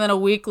lying and then a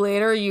week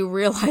later you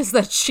realize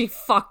that she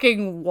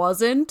fucking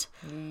wasn't?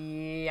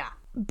 Yeah.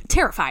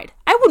 Terrified.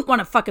 I wouldn't want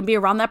to fucking be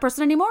around that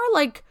person anymore.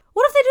 Like,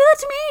 what if they do that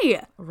to me?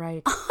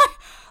 Right.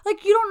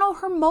 Like, you don't know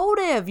her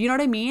motive. You know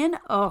what I mean?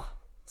 Oh,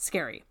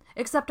 scary.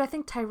 Except I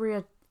think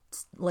Tyria,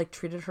 like,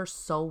 treated her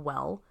so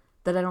well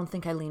that I don't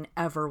think Aileen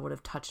ever would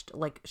have touched,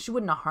 like, she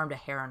wouldn't have harmed a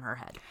hair on her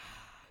head.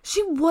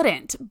 She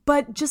wouldn't,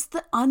 but just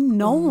the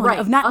unknown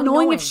of not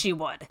knowing if she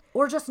would.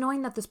 Or just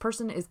knowing that this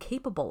person is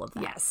capable of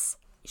that. Yes.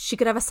 She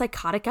could have a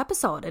psychotic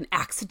episode and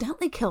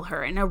accidentally kill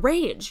her in a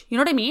rage. You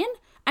know what I mean?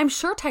 I'm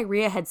sure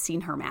Tyria had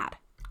seen her mad.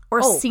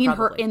 Or seen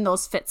her in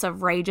those fits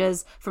of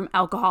rages from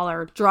alcohol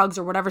or drugs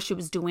or whatever she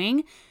was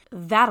doing.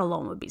 That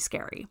alone would be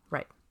scary.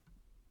 Right.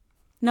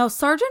 Now,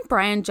 Sergeant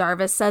Brian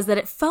Jarvis says that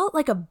it felt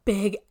like a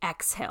big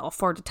exhale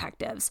for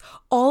detectives.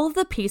 All of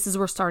the pieces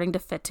were starting to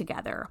fit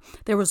together.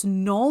 There was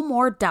no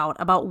more doubt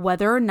about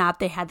whether or not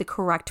they had the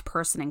correct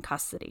person in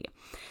custody.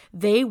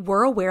 They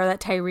were aware that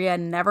Tyria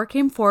never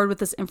came forward with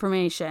this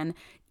information,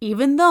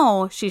 even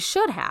though she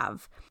should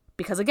have.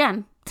 Because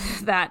again,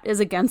 that is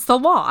against the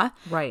law.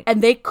 Right.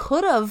 And they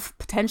could have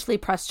potentially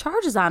pressed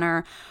charges on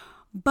her.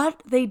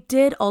 But they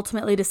did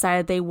ultimately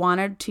decide they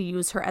wanted to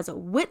use her as a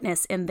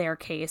witness in their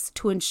case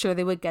to ensure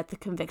they would get the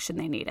conviction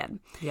they needed.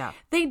 Yeah.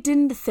 They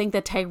didn't think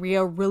that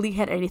Tyria really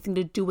had anything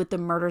to do with the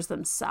murders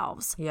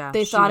themselves. Yeah.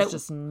 They thought it was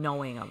just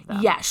knowing of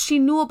them. Yeah, she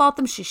knew about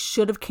them. She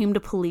should have came to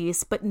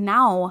police. But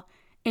now,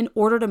 in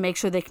order to make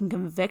sure they can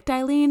convict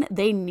Aileen,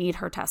 they need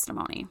her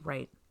testimony.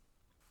 Right.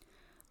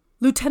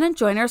 Lieutenant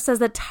Joyner says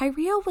that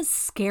Tyria was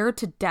scared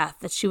to death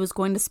that she was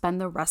going to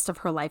spend the rest of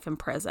her life in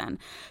prison.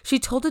 She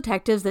told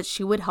detectives that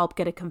she would help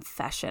get a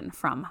confession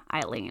from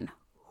Aileen.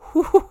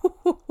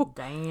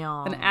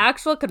 Damn. An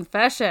actual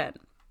confession.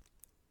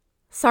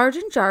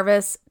 Sergeant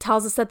Jarvis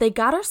tells us that they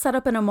got her set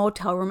up in a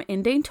motel room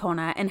in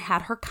Daytona and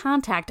had her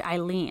contact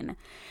Aileen.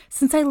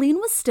 Since Aileen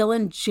was still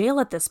in jail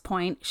at this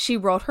point, she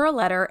wrote her a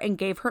letter and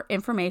gave her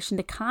information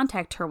to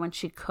contact her when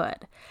she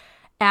could,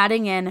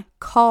 adding in,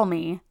 "Call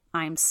me,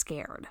 I'm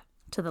scared,"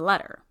 to the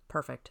letter.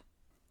 Perfect.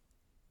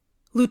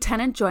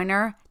 Lieutenant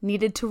Joyner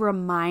needed to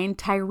remind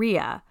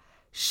Tyria,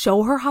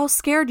 show her how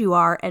scared you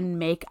are and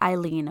make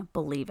Aileen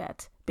believe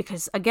it.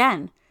 Because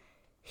again,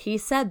 he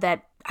said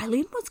that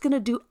Aileen was going to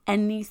do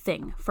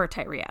anything for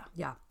Tyria.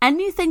 Yeah.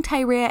 Anything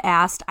Tyria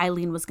asked,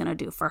 Aileen was going to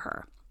do for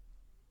her.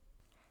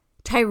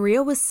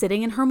 Tyria was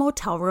sitting in her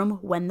motel room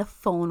when the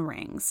phone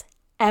rings.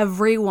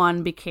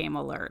 Everyone became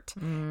alert.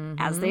 Mm-hmm.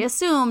 As they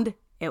assumed,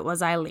 it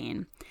was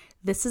Aileen.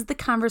 This is the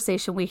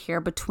conversation we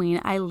hear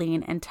between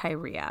Aileen and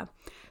Tyria.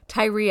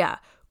 Tyria,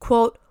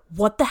 quote,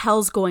 "What the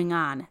hell's going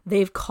on?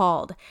 They've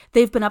called.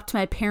 They've been up to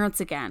my parents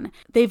again.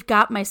 They've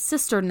got my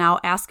sister now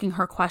asking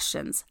her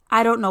questions.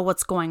 I don't know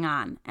what's going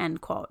on,"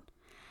 end quote.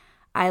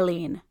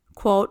 Aileen,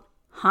 quote,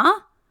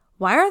 "Huh?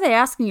 Why are they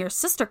asking your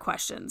sister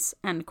questions?"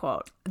 End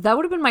quote. That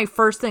would have been my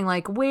first thing.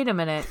 Like, wait a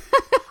minute.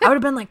 I would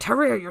have been like,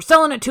 Tyria, you're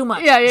selling it too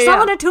much. Yeah.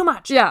 Selling it too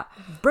much. Yeah.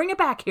 Bring it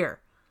back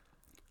here.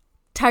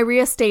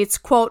 Tyria states,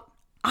 quote,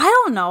 "I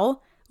don't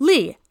know.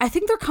 Lee, I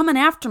think they're coming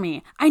after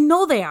me. I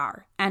know they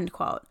are," end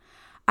quote.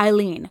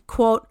 Aileen,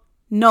 quote,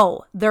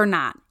 "No, they're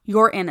not.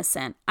 You're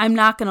innocent. I'm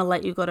not going to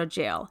let you go to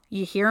jail.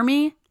 You hear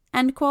me?"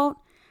 End quote.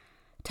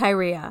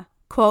 Tyria,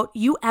 quote,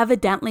 "You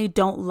evidently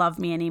don't love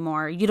me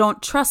anymore. You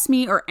don't trust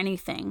me or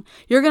anything.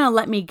 You're going to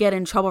let me get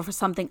in trouble for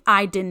something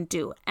I didn't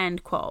do,"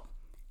 end quote.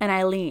 And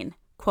Aileen,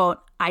 quote,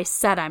 "I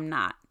said I'm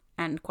not,"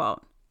 end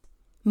quote.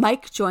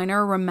 Mike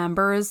Joyner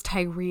remembers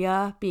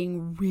Tyria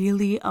being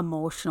really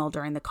emotional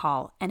during the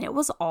call, and it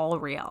was all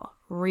real.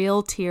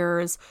 Real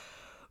tears,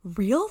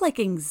 real like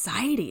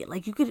anxiety.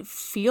 Like you could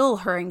feel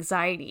her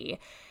anxiety.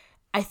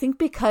 I think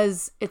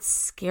because it's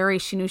scary,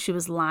 she knew she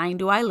was lying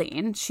to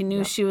Aileen. She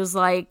knew she was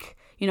like,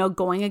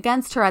 going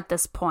against her at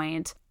this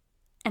point.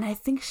 And I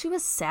think she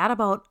was sad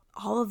about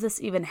all of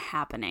this even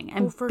happening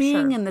and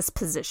being in this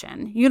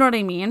position. You know what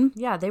I mean?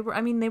 Yeah, they were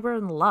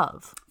in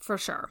love. For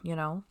sure.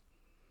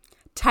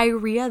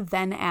 Tyria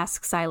then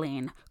asks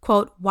Aileen,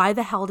 quote, "Why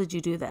the hell did you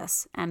do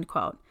this?" End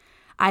quote.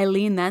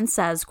 Aileen then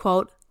says,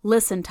 quote,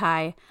 "Listen,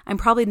 Ty, I'm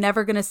probably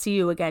never going to see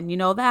you again. You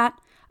know that?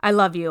 I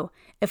love you.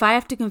 If I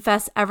have to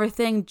confess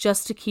everything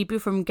just to keep you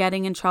from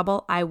getting in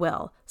trouble, I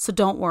will. So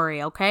don't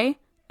worry, okay?"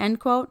 End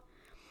quote.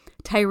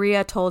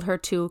 Tyria told her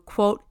to,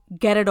 quote,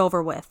 "Get it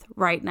over with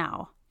right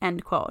now."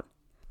 End quote.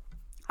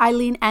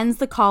 Aileen ends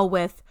the call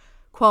with,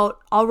 quote,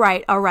 all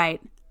right,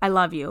 I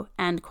love you."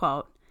 End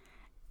quote.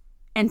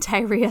 And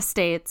Tyria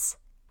states,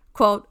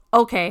 quote,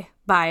 "Okay,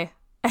 bye,"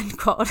 end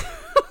quote.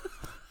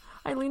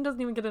 Aileen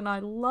doesn't even get an "I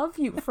love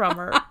you" from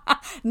her.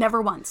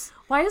 Never once.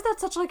 Why is that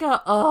such like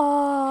a,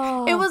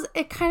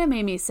 It kind of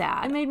made me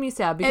sad. It made me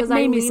sad because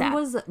Aileen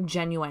was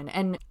genuine.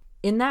 And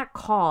In that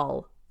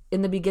call,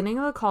 in the beginning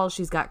of the call,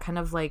 she's got kind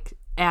of like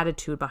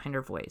attitude behind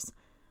her voice.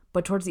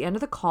 But towards the end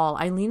of the call,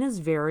 Aileen is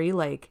very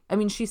like, I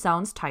mean, she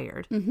sounds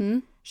tired. Mm-hmm.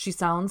 She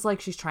sounds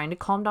like she's trying to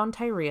calm down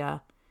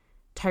Tyria.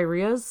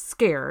 Tyria's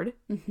scared.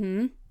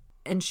 Mm-hmm.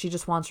 And she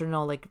just wants her to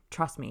know, like,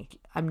 trust me,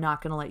 I'm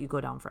not going to let you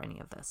go down for any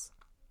of this.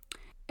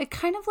 It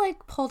kind of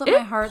like pulled at my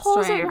heartstrings. It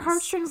pulls at your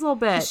heartstrings a little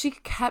bit. She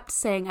kept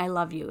saying, I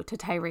love you to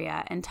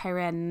Tyria, and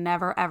Tyria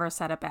never, ever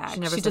said it back. She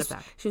never said it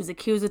back. She was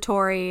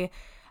accusatory,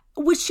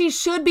 which she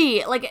should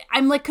be. Like,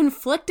 I'm like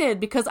conflicted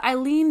because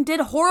Aileen did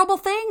horrible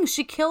things.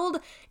 She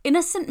killed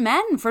innocent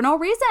men for no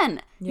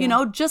reason, you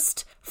know,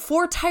 just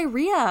for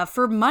Tyria,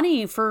 for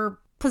money, for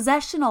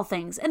possessional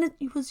things. And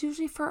it was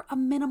usually for a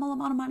minimal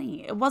amount of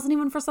money. It wasn't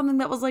even for something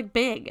that was like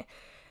big.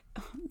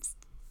 It's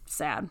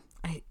sad.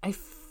 I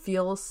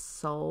feel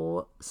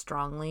so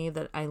strongly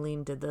that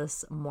Aileen did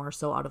this more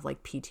so out of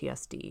like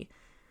PTSD,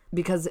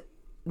 because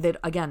they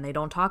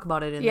don't talk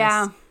about it in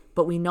this,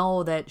 but we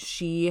know that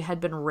she had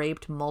been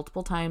raped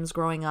multiple times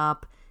growing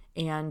up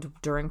and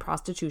during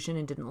prostitution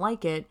and didn't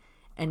like it.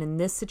 And in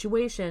this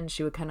situation,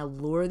 she would kind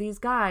of lure these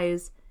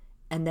guys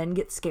and then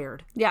get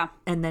scared. Yeah.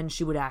 And then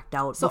she would act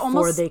out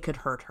before they could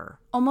hurt her.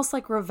 Almost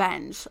like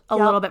revenge a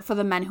little bit for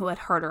the men who had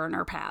hurt her in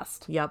her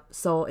past. Yep.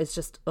 So it's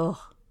just,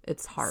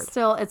 it's hard.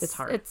 Still, it's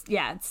hard.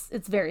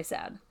 It's very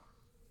sad.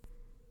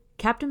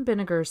 Captain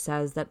Vinegar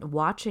says that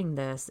watching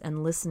this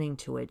and listening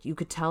to it, you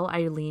could tell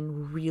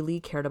Aileen really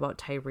cared about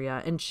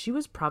Tyria, and she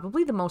was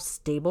probably the most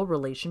stable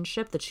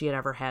relationship that she had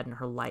ever had in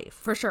her life.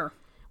 For sure.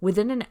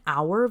 Within an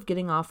hour of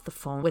getting off the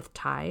phone with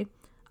Ty,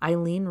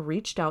 Aileen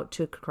reached out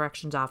to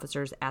corrections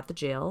officers at the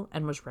jail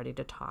and was ready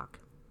to talk.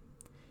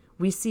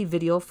 We see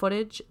video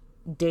footage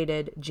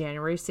dated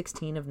January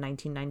 16 of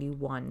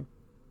 1991.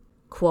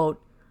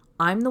 Quote,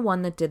 I'm the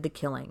one that did the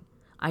killing.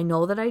 I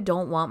know that I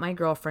don't want my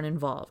girlfriend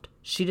involved.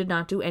 She did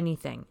not do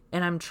anything,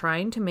 and I'm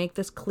trying to make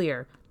this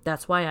clear.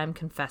 That's why I'm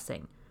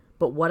confessing.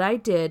 But what I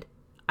did,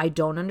 I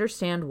don't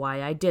understand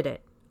why I did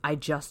it. I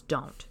just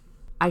don't.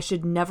 I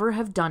should never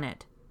have done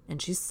it.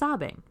 And she's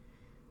sobbing.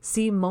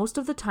 See, most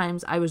of the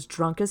times I was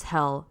drunk as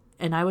hell,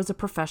 and I was a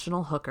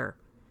professional hooker.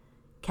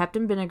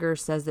 Captain Vinegar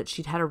says that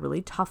she'd had a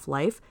really tough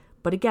life,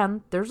 but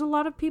again, there's a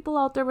lot of people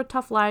out there with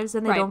tough lives,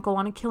 and they don't go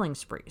on a killing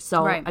spree.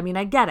 So, I mean,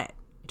 I get it.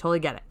 I totally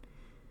get it.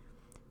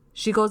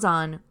 She goes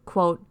on,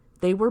 quote,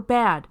 they were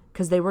bad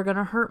because they were going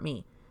to hurt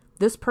me.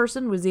 This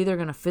person was either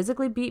going to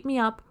physically beat me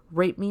up,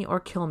 rape me,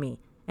 or kill me,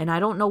 and I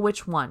don't know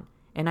which one.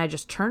 And I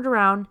just turned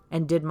around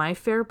and did my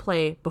fair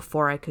play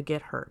before I could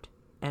get hurt,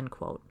 end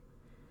quote.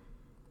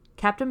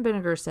 Captain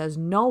Vinegar says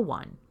no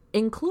one,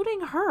 including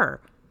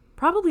her,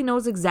 probably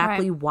knows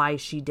exactly why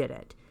she did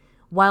it.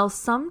 While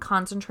some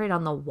concentrate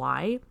on the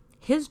why,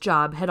 his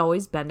job had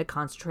always been to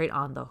concentrate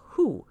on the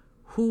who.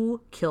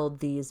 Who killed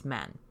these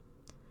men?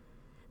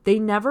 They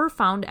never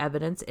found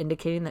evidence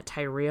indicating that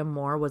Tyria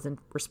Moore was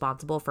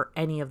responsible for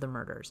any of the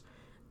murders.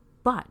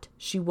 But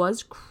she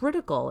was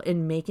critical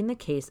in making the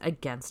case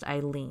against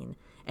Aileen,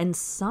 and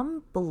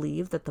some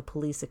believe that the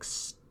police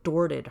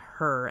extorted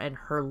her and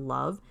her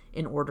love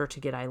in order to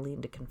get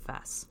Aileen to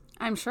confess.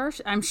 I'm sure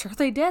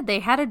they did. They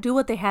had to do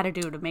what they had to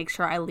do to make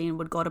sure Aileen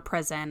would go to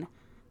prison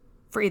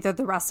for either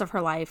the rest of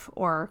her life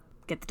or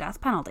get the death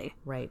penalty.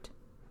 Right.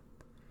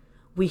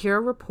 We hear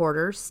a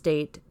reporter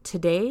state,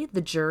 today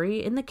the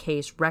jury in the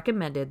case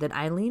recommended that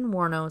Aileen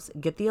Wuornos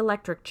get the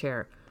electric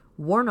chair.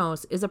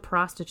 Wuornos is a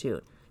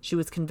prostitute. She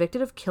was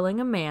convicted of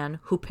killing a man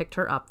who picked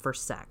her up for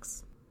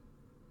sex.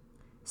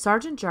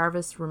 Sergeant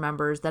Jarvis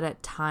remembers that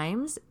at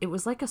times it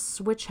was like a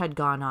switch had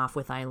gone off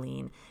with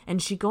Aileen,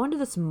 and she'd go into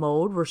this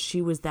mode where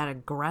she was that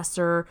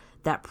aggressor,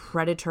 that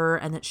predator,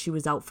 and that she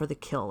was out for the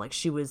kill. Like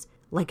she was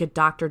like a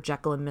Dr.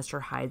 Jekyll and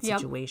Mr. Hyde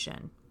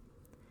situation.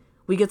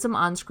 We get some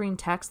on-screen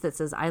text that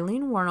says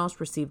Aileen Wuornos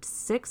received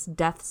 6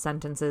 death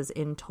sentences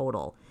in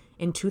total.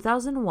 In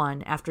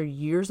 2001, after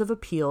years of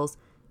appeals,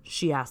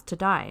 she asked to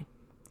die.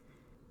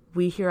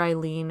 We hear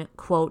Aileen,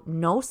 quote,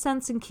 no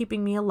sense in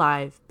keeping me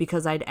alive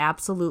because I'd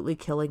absolutely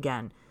kill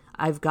again.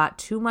 I've got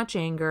too much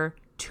anger,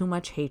 too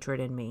much hatred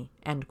in me,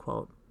 end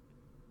quote.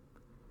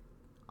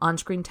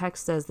 On-screen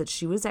text says that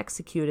she was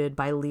executed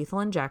by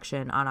lethal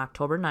injection on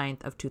October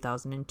 9th of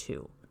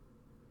 2002.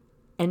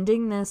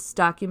 Ending this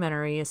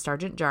documentary is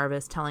Sergeant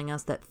Jarvis telling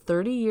us that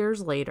 30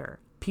 years later,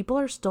 people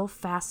are still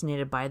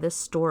fascinated by this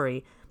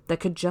story that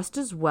could just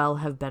as well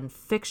have been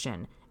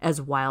fiction, as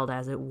wild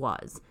as it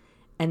was.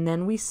 And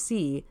then we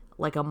see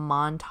like a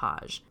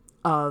montage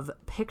of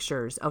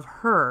pictures of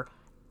her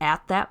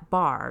at that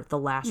bar, The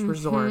Last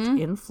Resort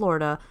in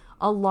Florida,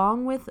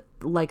 along with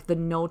like the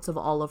notes of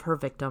all of her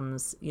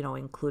victims, you know,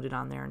 included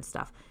on there and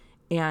stuff.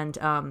 And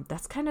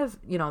that's kind of,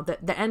 you know,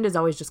 the end is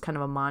always just kind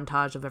of a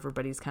montage of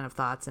everybody's kind of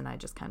thoughts. And I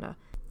just kind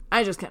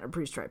of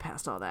breezed right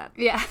past all that.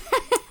 Yeah.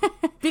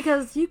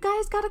 Because you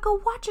guys got to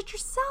go watch it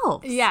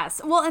yourselves.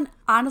 Yes. Well, and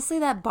honestly,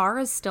 that bar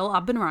is still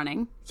up and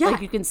running. Yeah.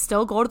 Like, you can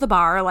still go to the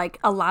bar. Like,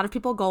 a lot of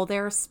people go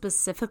there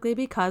specifically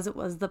because it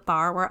was the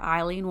bar where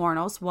Aileen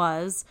Wuornos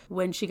was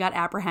when she got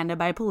apprehended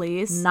by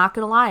police. Not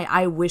gonna lie,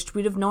 I wished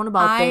we'd have known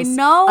about this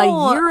know.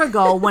 a year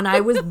ago when I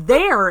was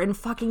there in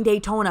fucking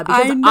Daytona.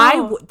 Because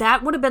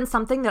that would have been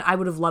something that I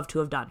would have loved to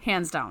have done.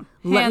 Hands down.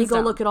 Let me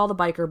go look at all the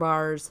biker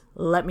bars.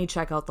 Let me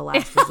check out the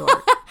Last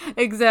Resort.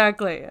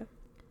 Exactly.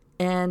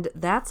 And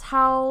that's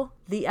how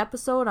the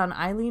episode on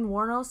Aileen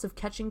Wuornos of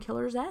Catching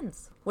Killers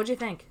ends. What'd you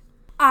think?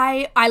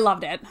 I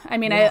loved it. I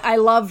mean, yeah. I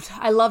loved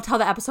how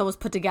the episode was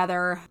put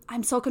together.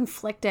 I'm so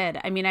conflicted.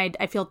 I mean,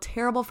 I feel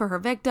terrible for her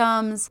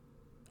victims.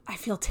 I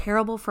feel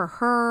terrible for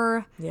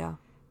her. Yeah.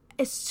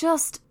 It's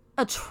just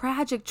a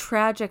tragic,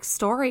 tragic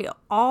story.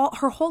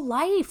 Her whole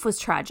life was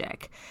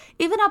tragic.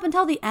 Even up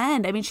until the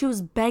end. I mean, she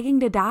was begging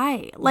to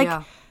die. Like,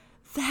 yeah.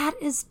 That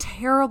is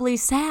terribly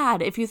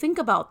sad if you think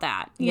about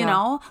that, you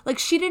know? Like,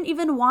 she didn't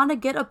even want to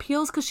get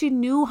appeals because she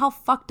knew how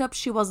fucked up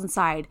she was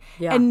inside.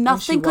 Yeah, and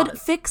nothing could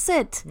fix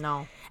it.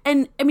 No.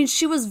 And, I mean,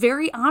 she was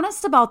very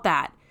honest about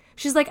that.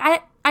 She's like,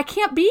 I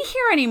can't be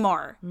here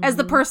anymore as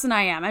the person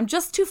I am. I'm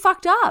just too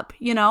fucked up,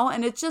 you know?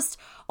 And it's just,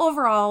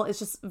 overall, it's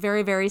just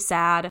very, very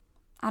sad.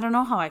 I don't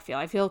know how I feel.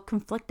 I feel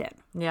conflicted.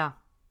 Yeah.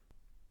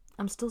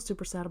 I'm still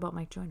super sad about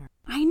Mike Joyner.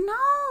 I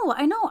know.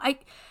 I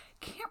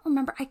can't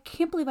remember. I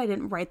can't believe I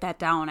didn't write that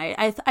down.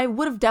 I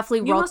would have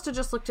definitely You must have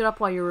just looked it up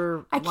while you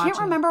were watching. I can't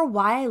remember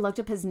why I looked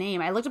up his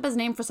name. I looked up his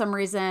name for some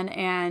reason,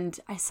 and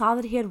I saw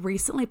that he had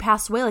recently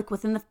passed away, like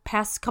within the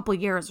past couple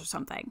years or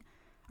something.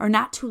 Or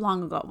not too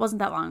long ago. It wasn't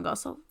that long ago,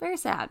 so very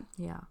sad.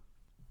 Yeah.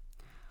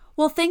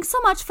 Well, thanks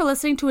so much for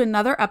listening to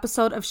another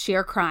episode of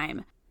Sheer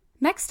Crime.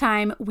 Next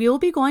time, we will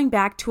be going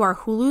back to our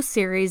Hulu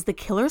series, The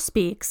Killer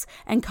Speaks,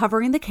 and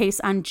covering the case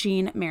on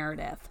Jean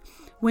Meredith.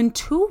 When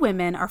two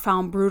women are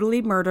found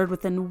brutally murdered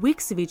within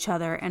weeks of each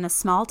other in a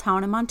small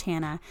town in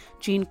Montana,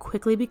 Jean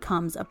quickly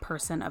becomes a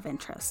person of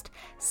interest.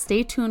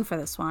 Stay tuned for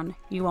this one.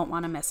 You won't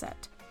want to miss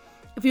it.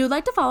 If you would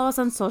like to follow us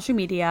on social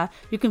media,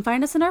 you can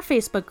find us in our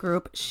Facebook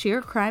group,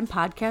 Sheer Crime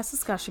Podcast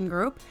Discussion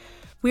Group.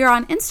 We are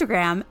on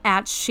Instagram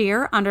at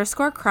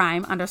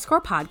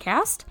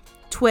sheer_crime_podcast,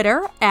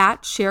 Twitter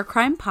at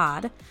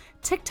sheercrimepod,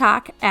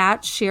 TikTok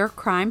at Sheer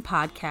Crime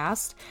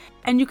Podcast,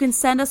 and you can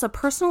send us a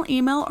personal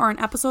email or an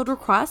episode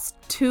request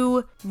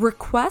to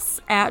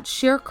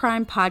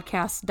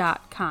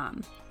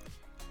requests@sheercrimepodcast.com.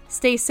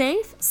 Stay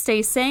safe,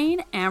 stay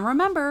sane, and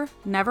remember,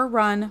 never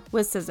run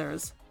with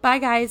scissors. Bye,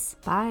 guys.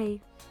 Bye.